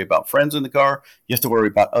to worry about friends in the car. You have to worry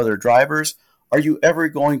about other drivers. Are you ever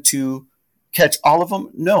going to catch all of them?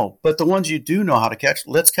 No, but the ones you do know how to catch,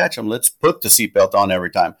 let's catch them. Let's put the seatbelt on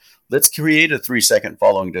every time. Let's create a 3-second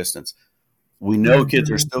following distance. We know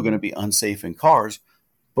kids are still going to be unsafe in cars,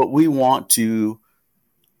 but we want to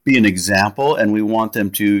be an example, and we want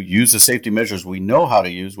them to use the safety measures we know how to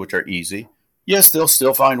use, which are easy. Yes, they'll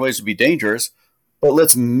still find ways to be dangerous, but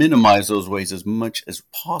let's minimize those ways as much as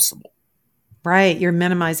possible. Right. You're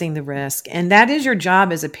minimizing the risk. And that is your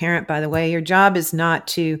job as a parent, by the way. Your job is not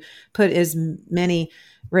to put as many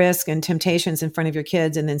risks and temptations in front of your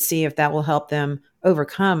kids and then see if that will help them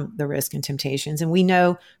overcome the risk and temptations. And we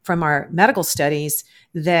know from our medical studies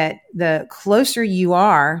that the closer you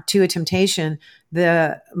are to a temptation,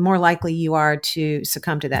 the more likely you are to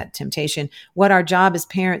succumb to that temptation. What our job as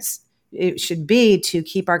parents, it should be to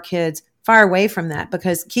keep our kids far away from that,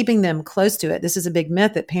 because keeping them close to it, this is a big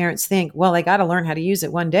myth that parents think, well, they got to learn how to use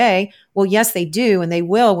it one day. Well, yes, they do. And they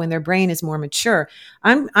will when their brain is more mature.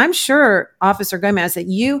 I'm sure, Officer Gomez, that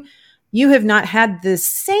you have not had the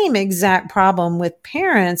same exact problem with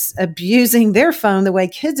parents abusing their phone the way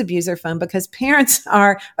kids abuse their phone, because parents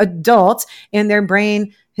are adults and their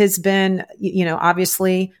brain has been,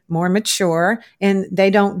 obviously more mature, and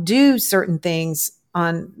they don't do certain things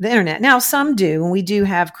on the internet. Now, some do, and we do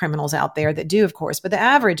have criminals out there that do, of course, but the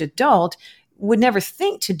average adult would never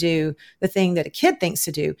think to do the thing that a kid thinks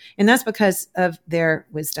to do. And that's because of their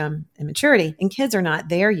wisdom and maturity. And kids are not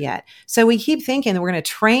there yet. So we keep thinking that we're going to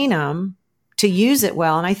train them to use it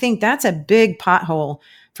well. And I think that's a big pothole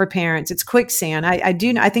for parents. It's quicksand. I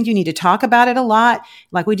think you need to talk about it a lot,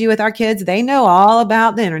 like we do with our kids. They know all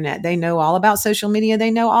about the internet. They know all about social media.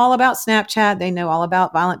 They know all about Snapchat. They know all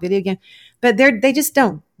about violent video games, but they just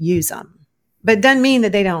don't use them. But it doesn't mean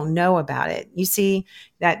that they don't know about it. You see,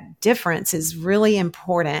 that difference is really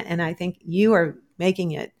important. And I think you are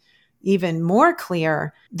making it even more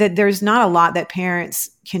clear that there's not a lot that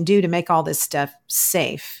parents can do to make all this stuff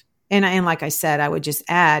safe. And like I said, I would just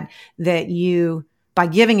add that by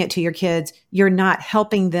giving it to your kids, you're not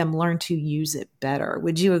helping them learn to use it better.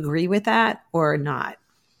 Would you agree with that or not?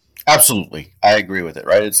 Absolutely. I agree with it,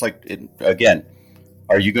 right? It's like, again,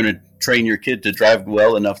 are you going to train your kid to drive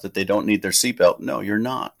well enough that they don't need their seatbelt? No, you're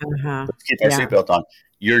not. Let's keep our seatbelt on.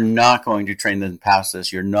 You're not going to train them past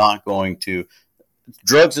this. You're not going to.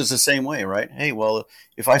 Drugs is the same way, right? Hey, well,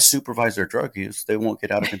 if I supervise their drug use, they won't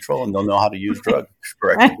get out of control and they'll know how to use drugs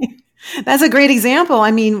correctly. Right. That's a great example. I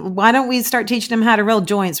mean, why don't we start teaching them how to roll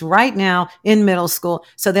joints right now in middle school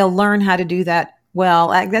so they'll learn how to do that well?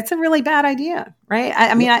 That's a really bad idea, right?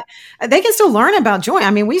 They can still learn about joint. I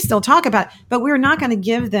mean, we still talk about it, but we're not going to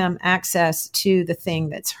give them access to the thing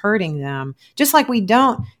that's hurting them. Just like we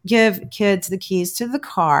don't give kids the keys to the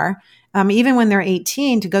car, even when they're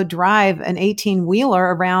 18, to go drive an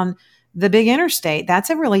 18-wheeler around the big interstate. That's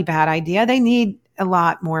a really bad idea. They need a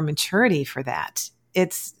lot more maturity for that.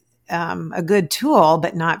 It's a good tool,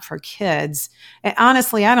 but not for kids. And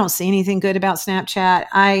honestly, I don't see anything good about Snapchat.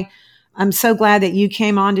 I'm so glad that you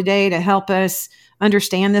came on today to help us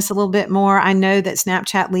understand this a little bit more. I know that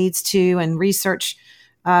Snapchat leads to, and research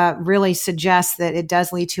really suggests that it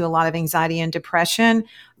does lead to a lot of anxiety and depression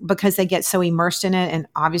because they get so immersed in it. And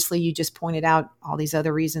obviously, you just pointed out all these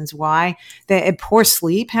other reasons why. The poor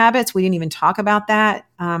sleep habits, we didn't even talk about that.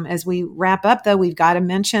 As we wrap up, though, we've got to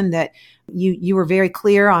mention that you were very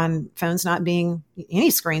clear on phones not being any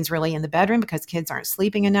screens really in the bedroom because kids aren't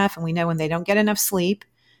sleeping enough. And we know when they don't get enough sleep,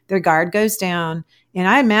 their guard goes down. And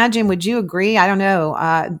I imagine, would you agree? I don't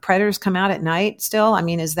know. Predators come out at night still. I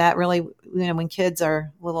mean, is that really, when kids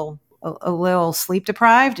are a little sleep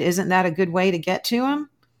deprived, isn't that a good way to get to them?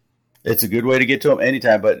 It's a good way to get to them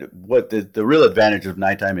anytime. But what the real advantage of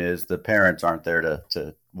nighttime is the parents aren't there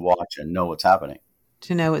to watch and know what's happening.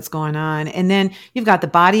 To know what's going on. And then you've got the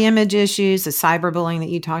body image issues, the cyberbullying that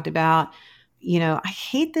you talked about. I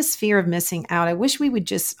hate this fear of missing out. I wish we would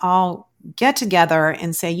just all get together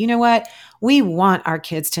and say, you know what? We want our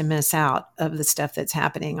kids to miss out of the stuff that's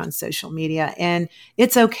happening on social media. And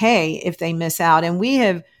it's okay if they miss out. And we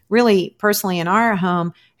have really personally in our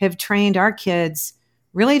home have trained our kids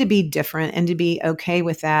really to be different and to be okay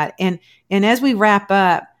with that. And as we wrap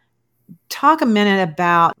up, talk a minute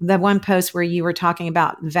about the one post where you were talking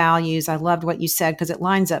about values. I loved what you said because it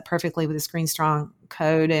lines up perfectly with the Screen Strong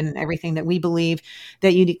code and everything that we believe,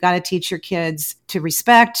 that you got to teach your kids to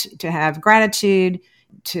respect, to have gratitude,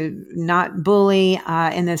 to not bully,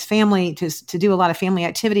 in this family, to do a lot of family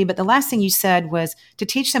activity. But the last thing you said was to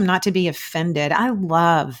teach them not to be offended. I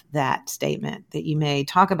love that statement that you made.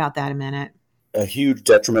 Talk about that a minute. A huge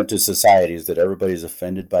detriment to society is that everybody's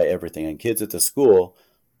offended by everything. And kids at the school,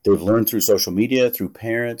 they've learned through social media, through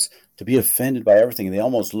parents, to be offended by everything. And they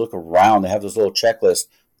almost look around. They have this little checklist.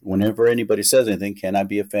 Whenever anybody says anything, can I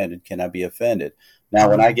be offended? Can I be offended? Now,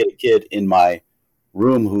 when I get a kid in my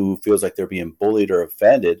room who feels like they're being bullied or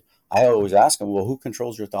offended, I always ask them, well, who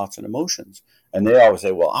controls your thoughts and emotions? And they always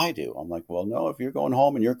say, well, I do. I'm like, well, no, if you're going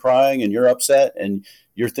home and you're crying and you're upset and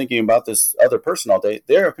you're thinking about this other person all day,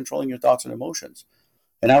 they're controlling your thoughts and emotions.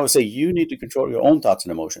 And I would say you need to control your own thoughts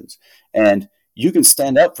and emotions. And you can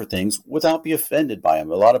stand up for things without be offended by them.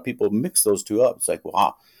 A lot of people mix those two up. It's like,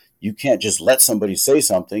 wow, you can't just let somebody say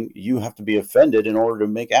something. You have to be offended in order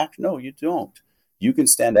to make action. No, you don't. You can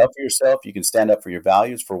stand up for yourself. You can stand up for your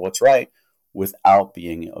values, for what's right, without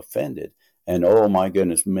being offended. And oh my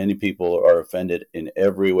goodness, many people are offended in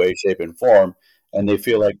every way, shape, and form. And they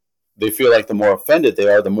feel like the more offended they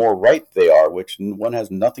are, the more right they are, which one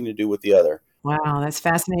has nothing to do with the other. Wow, that's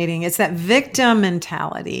fascinating. It's that victim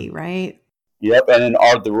mentality, right? Yep, and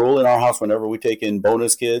the rule in our house, whenever we take in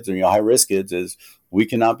bonus kids or high risk kids, is we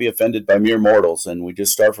cannot be offended by mere mortals, and we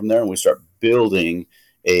just start from there and we start building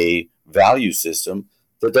a value system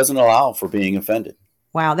that doesn't allow for being offended.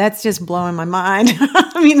 Wow, that's just blowing my mind.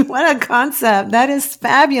 I mean, what a concept! That is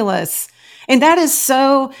fabulous, and that is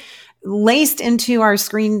so laced into our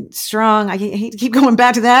Screen Strong. I hate to keep going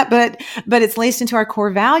back to that, but it's laced into our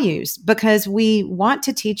core values because we want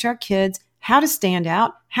to teach our kids how to stand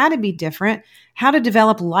out, how to be different, how to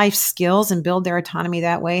develop life skills and build their autonomy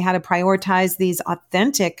that way, how to prioritize these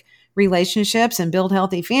authentic relationships and build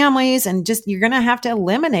healthy families. And just, you're going to have to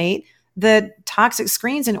eliminate the toxic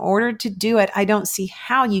screens in order to do it. I don't see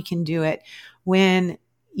how you can do it when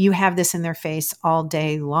you have this in their face all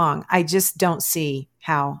day long. I just don't see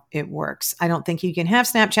how it works. I don't think you can have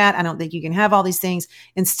Snapchat. I don't think you can have all these things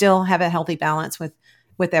and still have a healthy balance with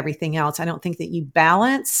everything else. I don't think that you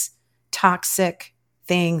balance toxic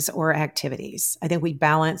things or activities. I think we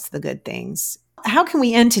balance the good things. How can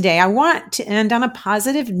we end today? I want to end on a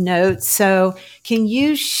positive note. So can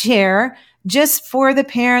you share, just for the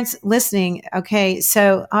parents listening? Okay.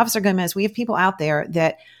 So Officer Gomez, we have people out there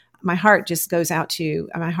that my heart just goes out to.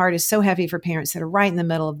 My heart is so heavy for parents that are right in the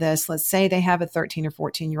middle of this. Let's say they have a 13 or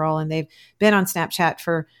 14-year-old and they've been on Snapchat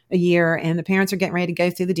for a year and the parents are getting ready to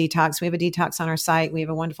go through the detox. We have a detox on our site. We have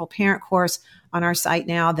a wonderful parent course on our site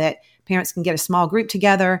now that parents can get a small group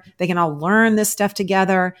together. They can all learn this stuff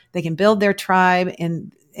together. They can build their tribe.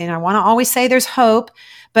 And I want to always say there's hope.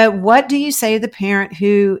 But what do you say to the parent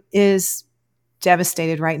who is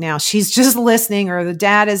devastated right now? She's just listening, or the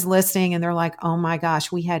dad is listening, and they're like, oh my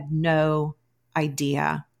gosh, we had no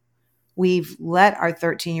idea. We've let our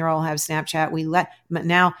 13-year-old have Snapchat.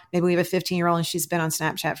 Now maybe we have a 15-year-old and she's been on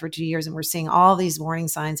Snapchat for 2 years and we're seeing all these warning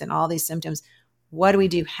signs and all these symptoms. What do we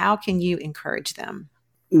do? How can you encourage them?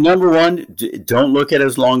 Number one, don't look at it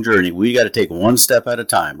as a long journey. We got to take one step at a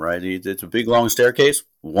time, right? It's a big, long staircase,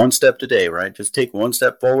 one step today, right? Just take one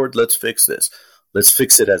step forward. Let's fix this. Let's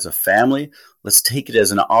fix it as a family. Let's take it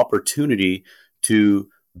as an opportunity to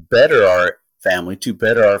better our family, to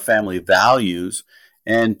better our family values,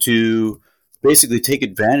 and to basically take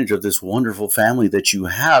advantage of this wonderful family that you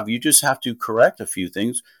have. You just have to correct a few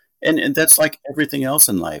things. And that's like everything else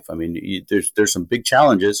in life. I mean, there's some big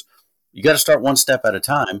challenges. You got to start one step at a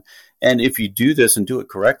time. And if you do this and do it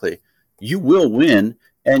correctly, you will win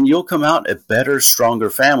and you'll come out a better, stronger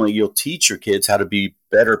family. You'll teach your kids how to be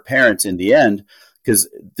better parents in the end, because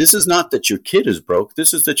this is not that your kid is broke.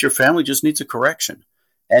 This is that your family just needs a correction.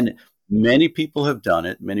 And many people have done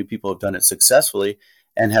it. Many people have done it successfully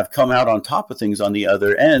and have come out on top of things on the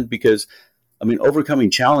other end because, I mean,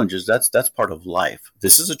 overcoming challenges, that's part of life.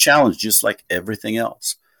 This is a challenge just like everything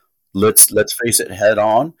else. Let's face it head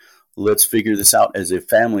on. Let's figure this out as a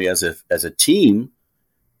family, as a team,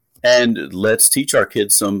 and let's teach our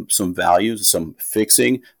kids some values, some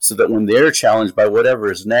fixing, so that when they're challenged by whatever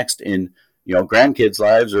is next in grandkids'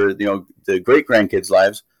 lives or the great grandkids'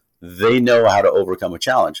 lives, they know how to overcome a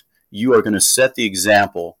challenge. You are going to set the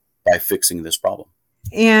example by fixing this problem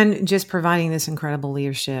and just providing this incredible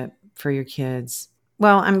leadership for your kids.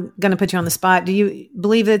 Well, I'm going to put you on the spot. Do you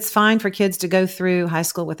believe it's fine for kids to go through high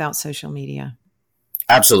school without social media?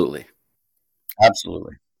 Absolutely.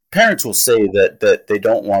 Absolutely. parents will say that they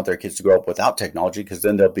don't want their kids to grow up without technology because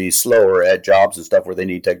then they'll be slower at jobs and stuff where they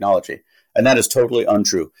need technology. And that is totally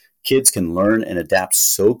untrue. Kids can learn and adapt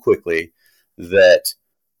so quickly that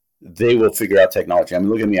they will figure out technology. I mean,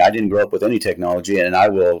 look at me. I didn't grow up with any technology, and I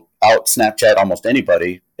will out Snapchat almost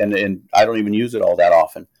anybody, and I don't even use it all that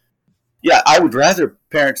often. Yeah, I would rather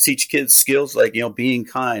parents teach kids skills like, being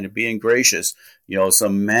kind and being gracious,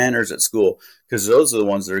 some manners at school, because those are the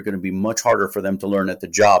ones that are going to be much harder for them to learn at the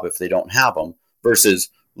job if they don't have them,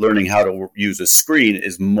 versus learning how to use a screen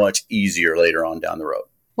is much easier later on down the road.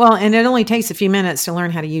 Well, and it only takes a few minutes to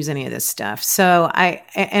learn how to use any of this stuff. So I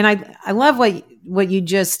love what you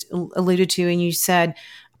just alluded to, and you said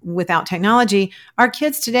without technology, our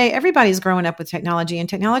kids today, everybody's growing up with technology, and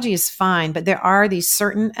technology is fine, but there are these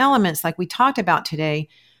certain elements like we talked about today,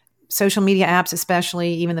 social media apps,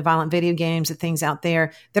 especially even the violent video games and things out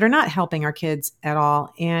there that are not helping our kids at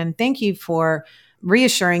all. And thank you for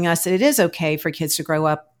reassuring us that it is okay for kids to grow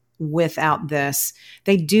up without this.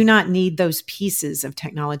 They do not need those pieces of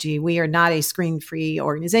technology. We are not a screen-free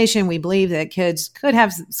organization. We believe that kids could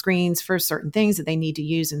have screens for certain things that they need to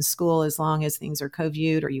use in school as long as things are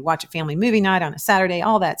co-viewed, or you watch a family movie night on a Saturday,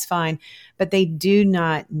 all that's fine. But they do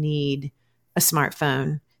not need a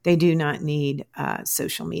smartphone. They do not need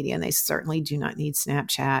social media, and they certainly do not need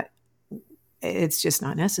Snapchat. It's just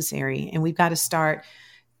not necessary. And we've got to start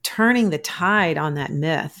turning the tide on that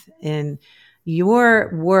myth. And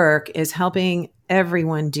your work is helping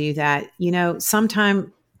everyone do that.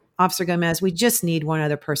 Sometime, Officer Gomez, we just need one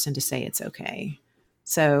other person to say it's okay.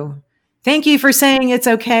 So thank you for saying it's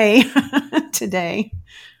okay today.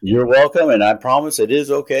 You're welcome. And I promise it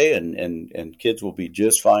is okay. And kids will be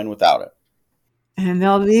just fine without it. And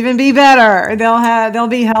they'll even be better. They'll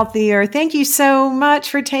be healthier. Thank you so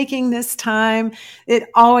much for taking this time. It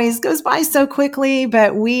always goes by so quickly,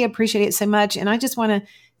 but we appreciate it so much. And I just want to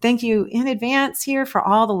thank you in advance here for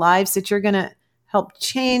all the lives that you're going to help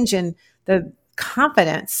change and the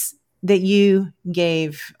confidence that you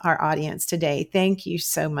gave our audience today. Thank you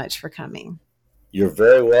so much for coming. You're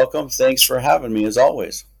very welcome. Thanks for having me as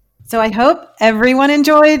always. So I hope everyone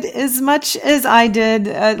enjoyed as much as I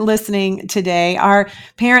did listening today. Our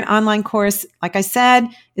parent online course, like I said,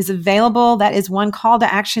 is available. That is one call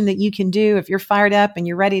to action that you can do if you're fired up and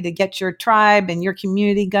you're ready to get your tribe and your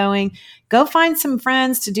community going. Go find some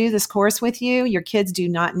friends to do this course with you. Your kids do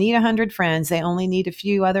not need 100 friends. They only need a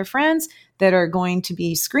few other friends that are going to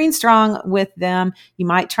be screen strong with them. You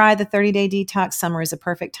might try the 30-day detox. Summer is a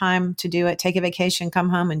perfect time to do it. Take a vacation, come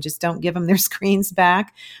home, and just don't give them their screens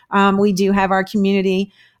back. We do have our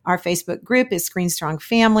community. Our Facebook group is Screen Strong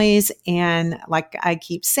Families. And like I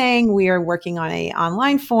keep saying, we are working on an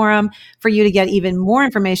online forum for you to get even more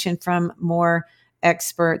information from more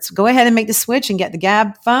experts. Go ahead and make the switch and get the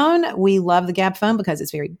Gab phone. We love the Gab phone because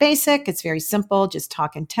it's very basic. It's very simple. Just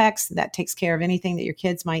talk and text. That takes care of anything that your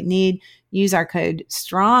kids might need. Use our code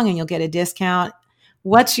STRONG and you'll get a discount.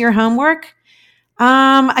 What's your homework?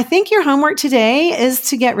 I think your homework today is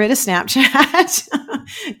to get rid of Snapchat.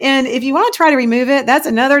 And if you want to try to remove it, that's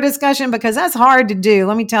another discussion because that's hard to do.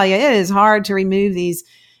 Let me tell you, it is hard to remove these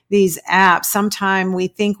apps. Sometimes we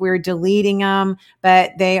think we're deleting them,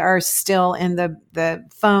 but they are still in the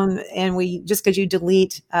phone. And just because you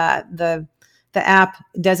delete the app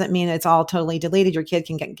doesn't mean it's all totally deleted. Your kid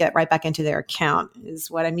can get right back into their account is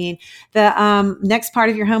what I mean. The next part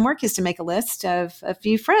of your homework is to make a list of a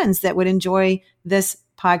few friends that would enjoy this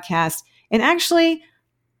podcast and actually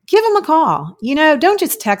give them a call. Don't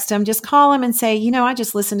just text them, just call them and say, I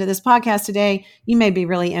just listened to this podcast today. You may be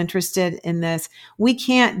really interested in this. We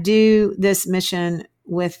can't do this mission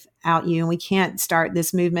without you, and we can't start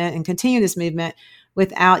this movement and continue this movement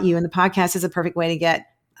without you. And the podcast is a perfect way to get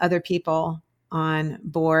other people on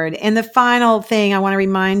board. And the final thing I want to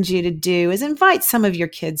remind you to do is invite some of your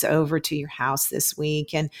kids over to your house this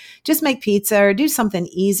week and just make pizza or do something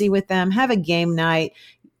easy with them. Have a game night.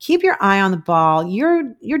 Keep your eye on the ball.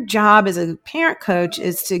 Your job as a parent coach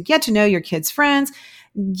is to get to know your kids' friends,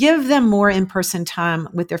 give them more in-person time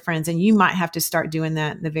with their friends. And you might have to start doing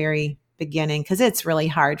that in the very beginning because it's really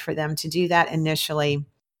hard for them to do that initially.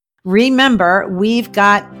 Remember, we've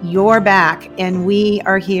got your back and we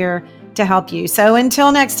are here to help you. So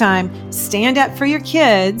until next time, stand up for your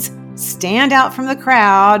kids, stand out from the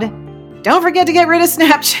crowd. Don't forget to get rid of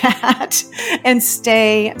Snapchat and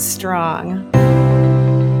stay strong.